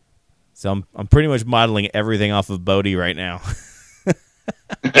 So I'm pretty much modeling everything off of Bodie right now.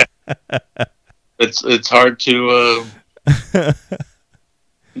 It's hard to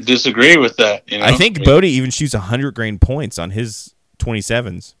disagree with that. I think Bodie even shoots 100 grain points on his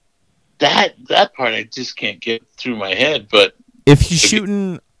 27s. That part I just can't get through my head. But if he's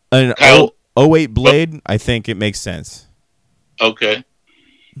shooting an 08 blade, I think it makes sense. Okay.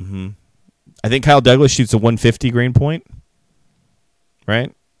 Mm-hmm. I think Kyle Douglas shoots a 150 grain point,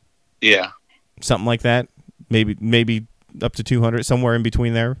 right? Yeah. Something like that. Maybe up to 200, somewhere in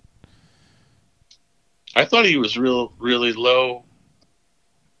between there. I thought he was really low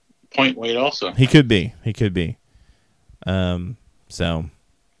point weight also. He could be. So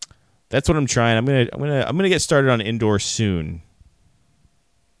that's what I'm trying. I'm gonna get started on indoor soon.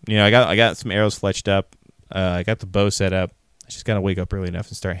 I got some arrows fletched up. I got the bow set up. I just gotta wake up early enough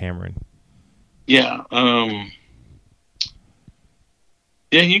and start hammering. Yeah.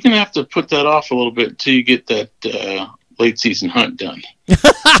 Yeah, you're gonna have to put that off a little bit until you get that late season hunt done.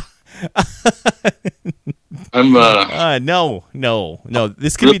 I'm no.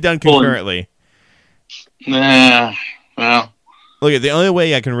 This can be done concurrently. Nah. Well, look, the only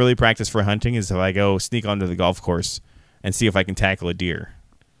way I can really practice for hunting is if I go sneak onto the golf course and see if I can tackle a deer.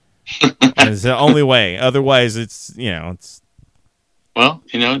 It's the only way. Otherwise, it's. Well,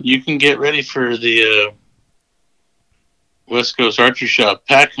 you can get ready for the West Coast Archery Shop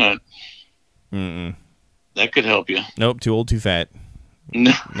pack hunt. Mm-mm. That could help you. Nope, too old, too fat.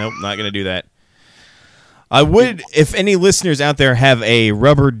 No. Nope, not going to do that. I would, if any listeners out there have a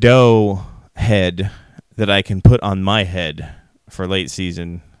rubber doe head that I can put on my head for late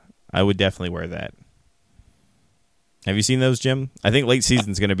season, I would definitely wear that. Have you seen those, Jim? I think late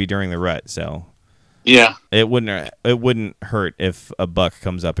season's going to be during the rut, so yeah, it wouldn't hurt if a buck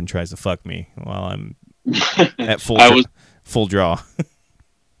comes up and tries to fuck me while I'm at full draw.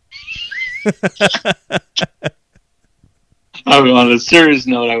 On a serious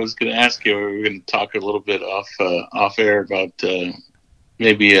note, I was going to ask you. We were going to talk a little bit off air about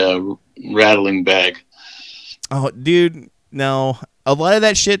maybe a rattling bag. Oh, dude, no. A lot of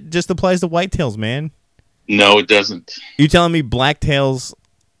that shit just applies to whitetails, man. No, it doesn't. You telling me blacktails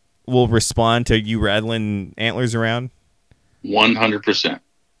will respond to you rattling antlers around? 100%.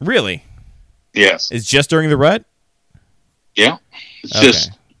 Really? Yes. It's just during the rut? Yeah, it's Okay.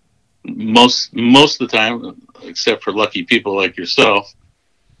 just most of the time, except for lucky people like yourself,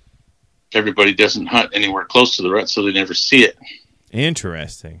 everybody doesn't hunt anywhere close to the rut, so they never see it.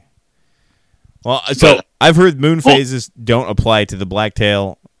 Interesting. Well, so But- I've heard moon phases don't apply to the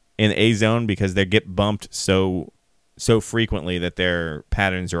blacktail in A zone because they get bumped so frequently that their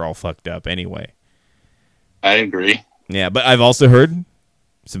patterns are all fucked up anyway. I agree. Yeah, but I've also heard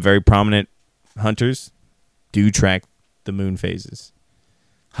some very prominent hunters do track the moon phases.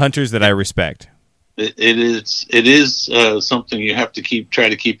 Hunters that I respect. It is something you have to try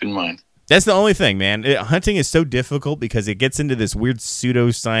to keep in mind. That's the only thing, man. Hunting is so difficult because it gets into this weird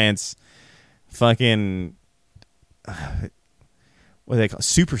pseudoscience fucking what do they call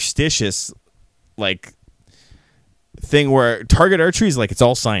superstitious like thing where target archery is like it's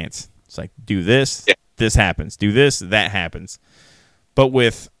all science. It's like do this, this happens. Do this, that happens. But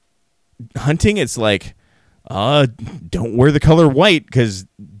with hunting, it's like don't wear the color white because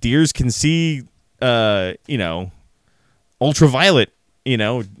deers can see ultraviolet.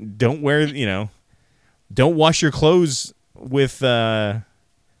 Don't wear don't wash your clothes with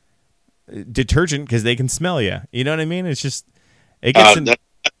detergent because they can smell you. You know what I mean? It's just it gets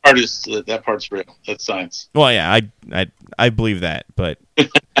that part's real. That's science. well, yeah, I believe that, but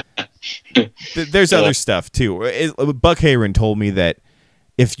there's other stuff too. Buck Hayron told me that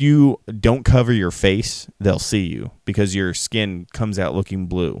if you don't cover your face, they'll see you because your skin comes out looking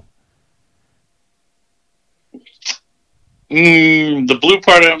blue. The blue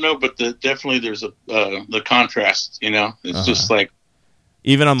part I don't know, but definitely there's the contrast. It's just like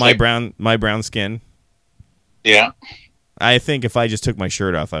even on my brown skin. Yeah, I think if I just took my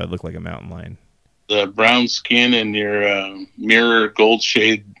shirt off, I would look like a mountain lion. The brown skin and your mirror gold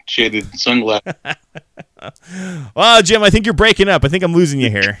shaded sunglasses. Well, Jim, I think you're breaking up. I think I'm losing you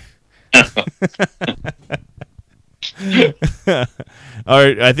here. Or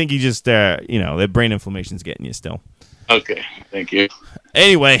I think you just, that brain inflammation's getting you still. Okay, thank you.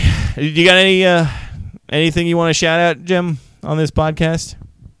 Anyway, you got anything you want to shout out, Jim, on this podcast?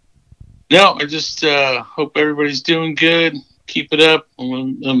 No, I just hope everybody's doing good. Keep it up.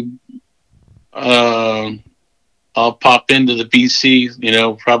 I'll pop into the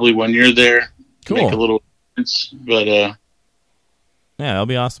BC, probably when you're there. Cool. Make a little difference, but yeah, that'll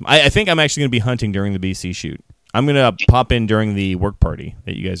be awesome. I think I'm actually going to be hunting during the BC shoot. I'm going to pop in during the work party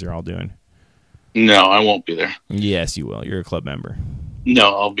that you guys are all doing. No, I won't be there. Yes, you will. You're a club member.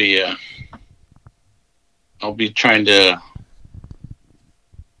 No, I'll be trying to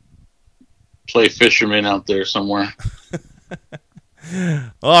play fisherman out there somewhere.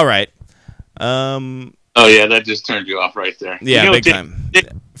 All right. Oh yeah, that just turned you off right there. Yeah, big time.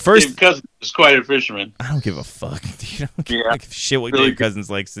 First, Dave Cousins is quite a fisherman. I don't give a fuck. I don't give Yeah. a shit what Really Dave Cousins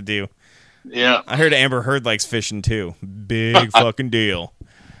likes to do. Yeah. I heard Amber Heard likes fishing too. Big fucking deal.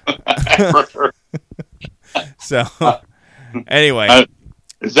 So, anyway,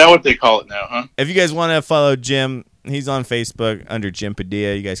 is that what they call it now, huh? if you guys want to follow Jim, he's on Facebook under Jim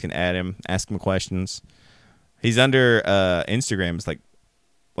Padilla. You guys can add him, ask him questions. He's under Instagram. It's like,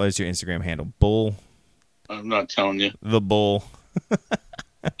 what is your Instagram handle? Bull. I'm not telling you. The Bull.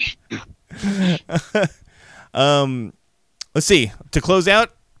 Let's see. To close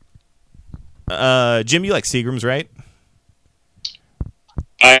out, Jim, you like Seagrams, right?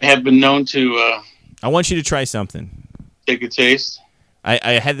 I have been known to I want you to try something. take a taste.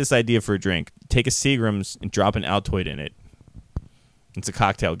 I had this idea for a drink. Take a Seagrams and drop an Altoid in it. It's a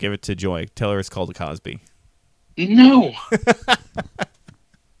cocktail. Give it to Joy. Tell her it's called a Cosby. No.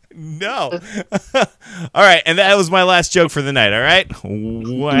 No. All right, and that was my last joke for the night, all right?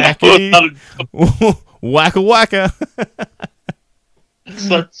 Wacky. Wacka wacka.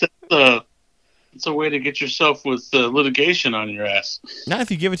 It's a way to get yourself with litigation on your ass. Not if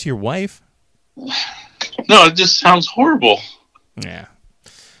you give it to your wife. No, it just sounds horrible. Yeah.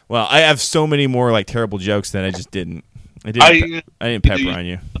 Well, I have so many more like terrible jokes that I just didn't. I didn't pepper on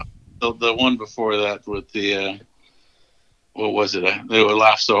you. The one before that with the what was it? They would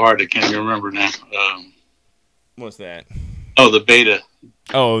laugh so hard I can't even remember now. What's that? Oh, the beta.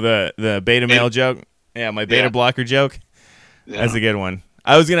 Oh, the beta male joke. Yeah, my beta blocker joke. Yeah. That's a good one.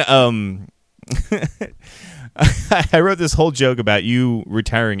 I was gonna I wrote this whole joke about you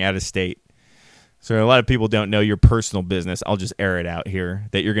retiring out of state. So a lot of people don't know your personal business. I'll just air it out here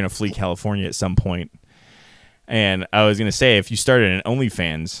that you're gonna flee California at some point. And I was gonna say if you started an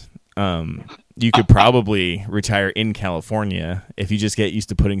OnlyFans, you could probably retire in California if you just get used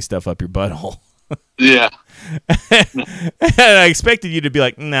to putting stuff up your butthole. Yeah. And I expected you to be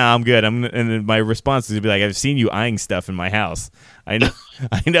like, "Nah, I'm good." And then my response is to be like, "I've seen you eyeing stuff in my house. I know,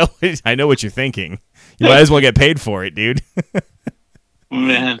 I know what you're thinking. You might as well get paid for it, dude."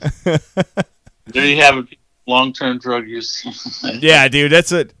 Man. There you have it. Long-term drug use. Yeah, dude,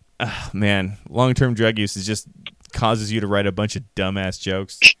 that's it. Man, long-term drug use just causes you to write a bunch of dumbass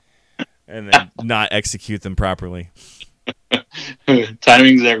jokes and then not execute them properly.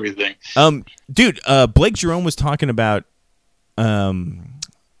 Timing's everything. Dude, Blake Jerome was talking about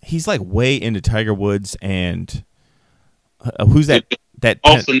he's like way into Tiger Woods and who's that the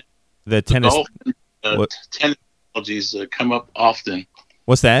tennis tennis analogies come up often.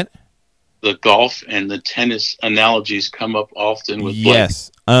 What's that? The golf and the tennis analogies come up often with Blake.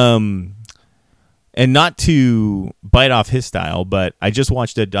 Yes. And not to bite off his style, but I just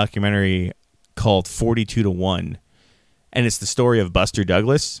watched a documentary called 42-1, and it's the story of Buster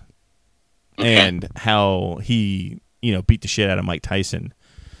Douglas and how he, beat the shit out of Mike Tyson.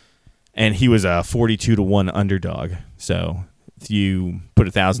 And he was a 42-1 underdog. So if you put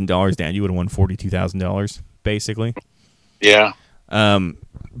 $1,000 down, you would have won $42,000, basically. Yeah.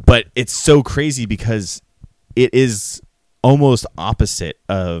 But it's so crazy because it is almost opposite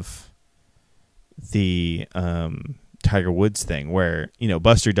of the Tiger Woods thing, where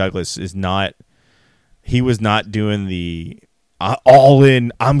Buster Douglas was not doing the all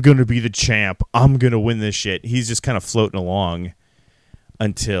in. I'm gonna be the champ. I'm gonna win this shit. He's just kind of floating along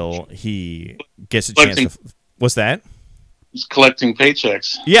until he gets a chance to. What's that? He's collecting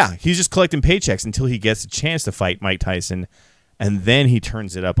paychecks. Yeah, he's just collecting paychecks until he gets a chance to fight Mike Tyson. And then he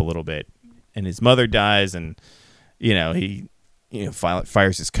turns it up a little bit, and his mother dies, and he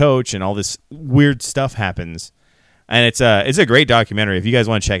fires his coach, and all this weird stuff happens. And it's a great documentary. If you guys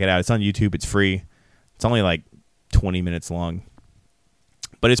want to check it out, it's on YouTube. It's free. It's only like 20 minutes long,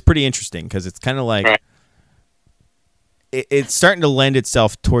 but it's pretty interesting because it's kind of like it's starting to lend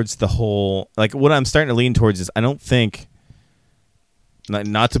itself towards the whole. Like what I'm starting to lean towards is I don't think,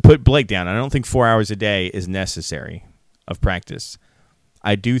 not to put Blake down, I don't think 4 hours a day is necessary of practice.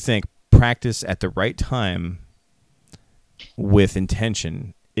 I do think practice at the right time with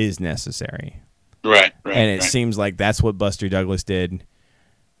intention is necessary. Right. And it seems like that's what Buster Douglas did.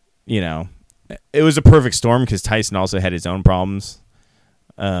 It was a perfect storm because Tyson also had his own problems.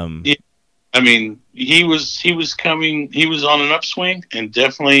 Yeah, I mean, he was on an upswing, and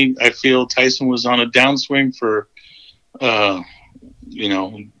definitely I feel Tyson was on a downswing for,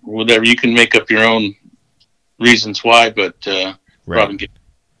 whatever. You can make up your own reasons why, but right.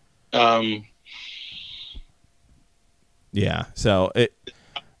 Yeah, so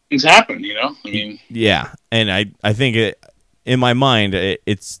things happen, I mean, yeah, and I think in my mind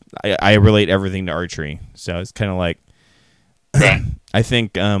I relate everything to archery, so it's kind of like right. I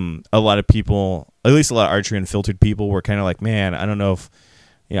think a lot of people, at least a lot of archery unfiltered people, were kind of like, man, I don't know if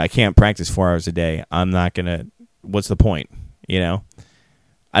I can't practice 4 hours a day. I'm not gonna. What's the point?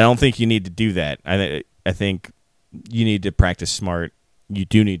 I don't think you need to do that. I think you need to practice smart. You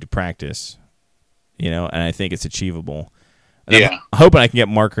do need to practice, and I think it's achievable. And yeah. I'm hoping I can get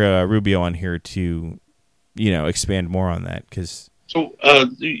Mark Rubio on here to, expand more on that. So,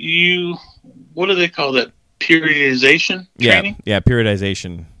 what do they call that? Periodization training? Yeah,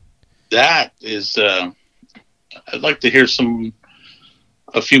 periodization. That is, I'd like to hear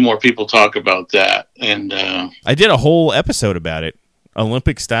a few more people talk about that. And I did a whole episode about it.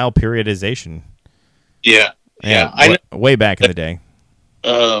 Olympic style periodization. Yeah. Way back in the day.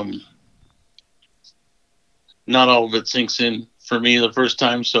 Not all of it sinks in for me the first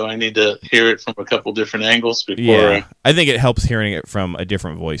time, so I need to hear it from a couple different angles before. Yeah, I think it helps hearing it from a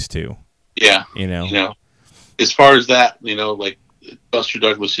different voice too. Yeah, as far as that, like Buster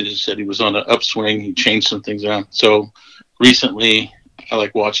Douglas said, he was on an upswing. He changed some things around. So recently, I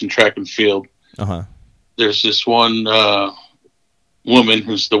like watching track and field. There's this one woman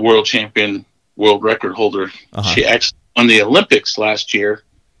who's the world champion, world record holder. She actually won the Olympics last year,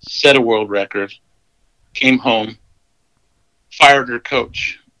 set a world record, came home, fired her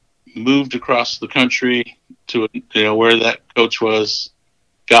coach, moved across the country to where that coach was,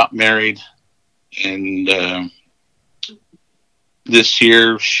 got married, and this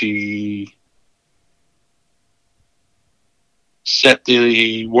year she set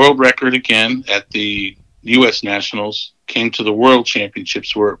the world record again at the U.S. Nationals, came to the World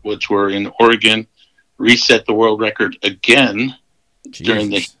Championships, which were in Oregon, reset the world record again.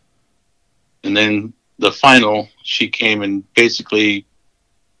 Jesus. And then the final, she came and basically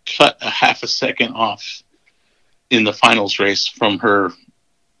cut a half a second off in the finals race from her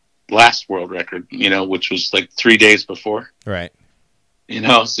last world record, which was like 3 days before. Right.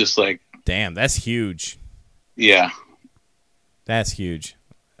 It's just like, Damn, that's huge. Yeah. That's huge.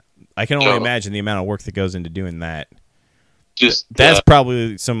 I can only So- imagine the amount of work that goes into doing that. Just That's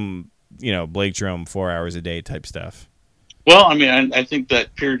probably some, Blake Jerome 4 hours a day type stuff. well, I mean, I think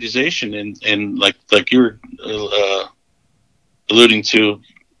that periodization and like you were alluding to,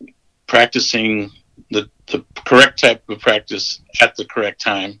 practicing the correct type of practice at the correct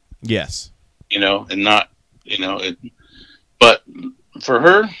time, Yes. and not, but for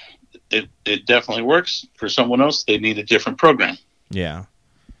her, it definitely works. For someone else, they need a different program. Yeah.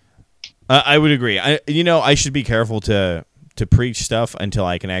 I would agree. I should be careful to preach stuff until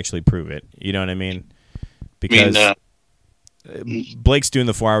I can actually prove it. You know what I mean? Because Blake's doing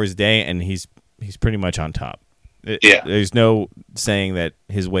the 4 hours a day, and he's pretty much on top. Yeah. There's no saying that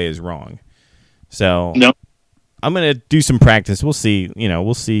his way is wrong. So No. I'm gonna do some practice. We'll see.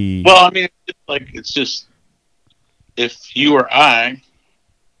 We'll see. Well, I mean, it's just if you or I,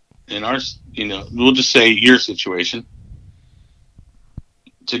 in our, we'll just say your situation,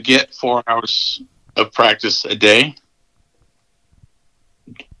 to get 4 hours of practice a day,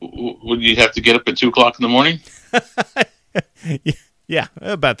 would you have to get up at 2:00 in the morning? Yeah,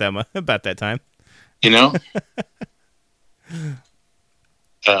 about that time.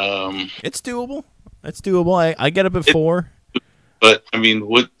 It's doable. It's doable. I get up at 4. But I mean,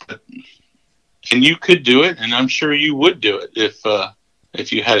 and you could do it, and I'm sure you would do it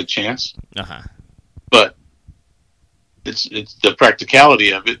if you had a chance. Uh-huh. But it's the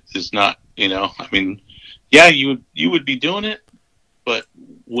practicality of it is not. I mean, yeah, you would be doing it, but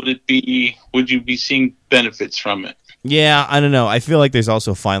would you be seeing benefits from it? Yeah, I don't know. I feel like there's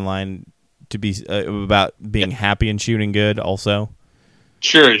also a fine line to be about being happy and shooting good also.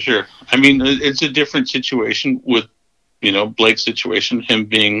 Sure. I mean, it's a different situation with, Blake's situation, him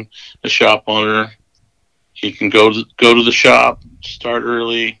being a shop owner. He can go to the shop, start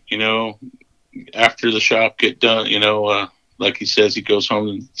early, after the shop get done, like he says, he goes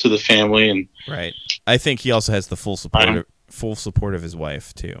home to the family. And right. I think he also has the full support of his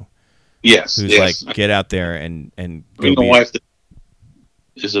wife too. Yes. Who's yes. like, get out there and go Being a be wife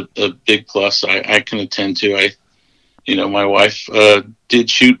is a big plus. I can attend to. My wife did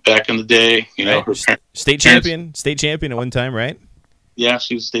shoot back in the day. right? Her state champion at one time, right? Yeah,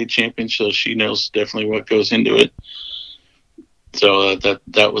 she was state champion, so she knows definitely what goes into it. So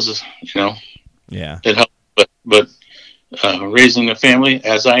that was, Yeah. it helped. But raising a family,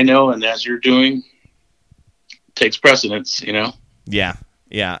 as I know and as you're doing, takes precedence. Yeah,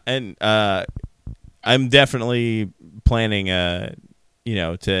 and I'm definitely planning,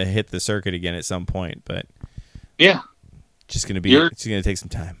 to hit the circuit again at some point, but Yeah, it's gonna take some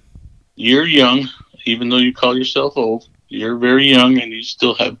time. you're young, even though you call yourself old. You're very young, and you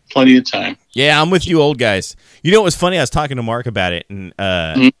still have plenty of time. Yeah, I'm with you, old guys. You know what was funny? I was talking to Mark about it, and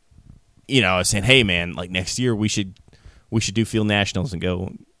I was saying, hey, man, like next year we should do field nationals and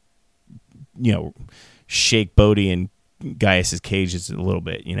go, shake Bodie and Gaius's cages a little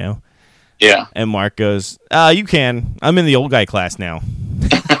bit, Yeah, And Mark goes, you can. I'm in the old guy class now.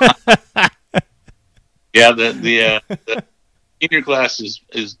 yeah. The senior class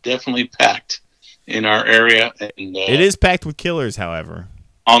is definitely packed in our area, and It is packed with killers, however.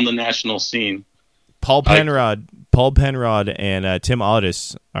 on the national scene. Paul Penrod and Tim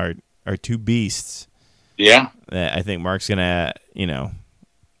Audis are two beasts. Yeah, That I think Mark's gonna,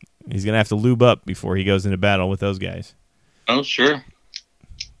 he's gonna have to lube up before he goes into battle with those guys. oh sure.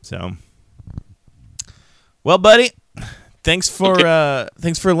 So, well, buddy, thanks for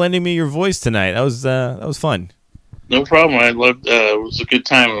lending me your voice tonight. That was fun. No problem. I loved. It was a good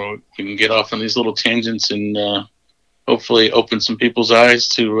time. We can get off on these little tangents and hopefully open some people's eyes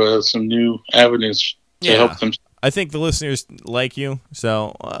to some new avenues to help them. I think the listeners like you,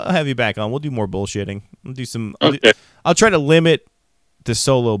 so I'll have you back on. We'll do more bullshitting. We'll do some. Okay. I'll try to limit the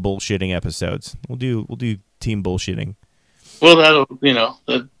solo bullshitting episodes. We'll do team bullshitting. Well,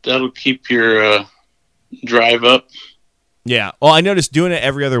 that'll keep your drive up. Yeah. Well, I noticed doing it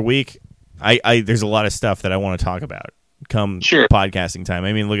every other week. I there's a lot of stuff that I want to talk about come Sure. podcasting time.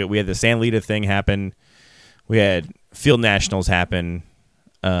 I mean, look, we had the San Lita thing happen. We had Field Nationals happen.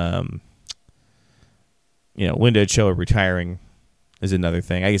 Linda Ochoa retiring is another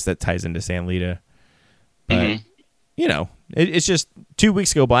thing. I guess that ties into San Lita. But, it's just 2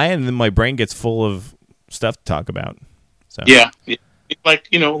 weeks go by and then my brain gets full of stuff to talk about. So Yeah. Like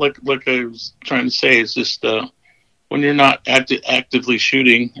I was trying to say, it's just when you're not actively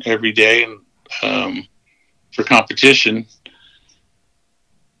shooting every day and for competition,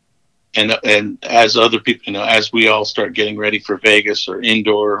 and as other people, as we all start getting ready for Vegas or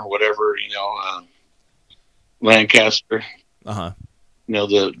indoor or whatever, Lancaster, Uh-huh.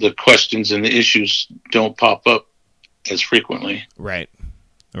 the questions and the issues don't pop up as frequently. Right.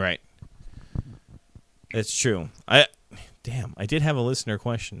 It's true. I did have a listener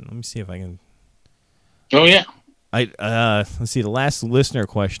question. Let me see if I can. Oh yeah. Let's see. The last listener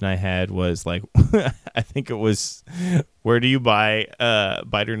question I had was like, I think it was, where do you buy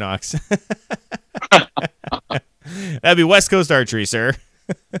Biter Knox? That'd be West Coast Archery, sir.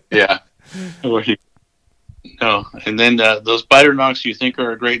 Yeah. No, and then those Biter Knocks you think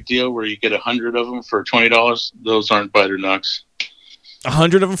are a great deal, where you get 100 of them for $20. Those aren't Biter Knocks.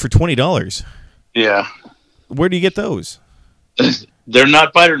 100 of them for $20. Yeah. Where do you get those? They're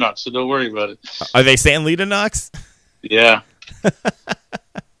not Biter Knocks, so don't worry about it. Are they San Lita Knocks? Yeah.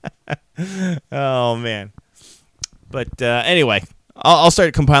 Oh man. But anyway, I'll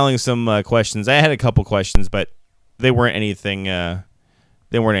start compiling some questions. I had a couple questions, but they weren't anything.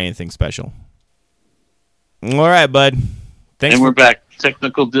 They weren't anything special. All right, bud. Thanks. And we're back.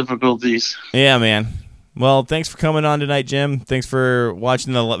 Technical difficulties. Yeah, man. Well, thanks for coming on tonight, Jim. Thanks for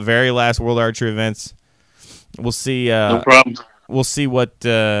watching the very last World Archery events. We'll see. No problem. We'll see what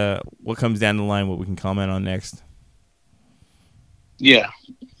comes down the line, what we can comment on next. Yeah.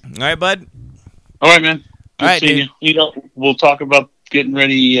 All right, bud. All right, man. Good All right, seeing you. We'll talk about getting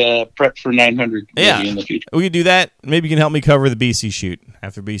ready, prep for 900 Yeah. in the future. We could do that. Maybe you can help me cover the BC shoot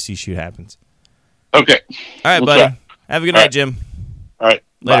after BC shoot happens. Okay. All right, We'll buddy. try. Have a good All night, right. Jim. All right.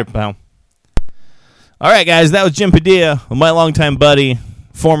 Later, Bye. pal. All right, guys. That was Jim Padilla, my longtime buddy,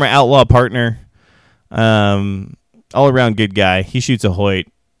 former outlaw partner, all-around good guy. He shoots a Hoyt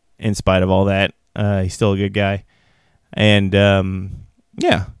in spite of all that. He's still a good guy. And,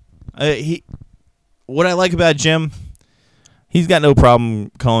 yeah. What I like about Jim, he's got no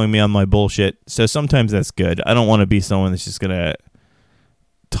problem calling me on my bullshit, so sometimes that's good. I don't want to be someone that's just going to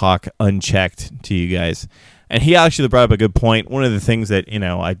talk unchecked to you guys. And he actually brought up a good point. One of the things that,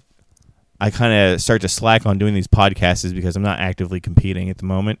 I kind of start to slack on doing these podcasts is because I'm not actively competing at the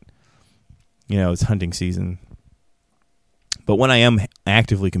moment. It's hunting season. But when I am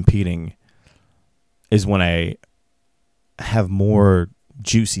actively competing is when I have more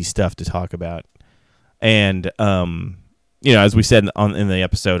juicy stuff to talk about. And, as we said in the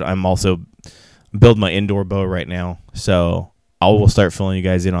episode, I'm also building my indoor bow right now. So I will start filling you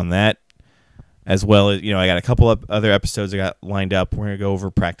guys in on that. As well as, I got a couple of other episodes I got lined up. We're going to go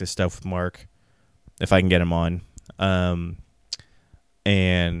over practice stuff with Mark, if I can get him on.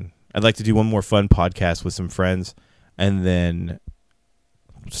 And I'd like to do one more fun podcast with some friends, and then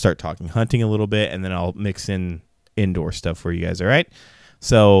start talking hunting a little bit, and then I'll mix in indoor stuff for you guys, all right?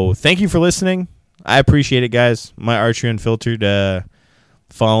 So thank you for listening. I appreciate it, guys. My Archery Unfiltered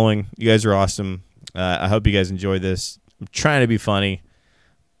following. You guys are awesome. I hope you guys enjoy this. I'm trying to be funny.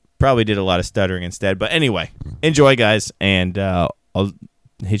 Probably did a lot of stuttering instead. But anyway, enjoy, guys, and I'll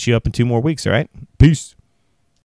hit you up in 2 more weeks, all right? Peace.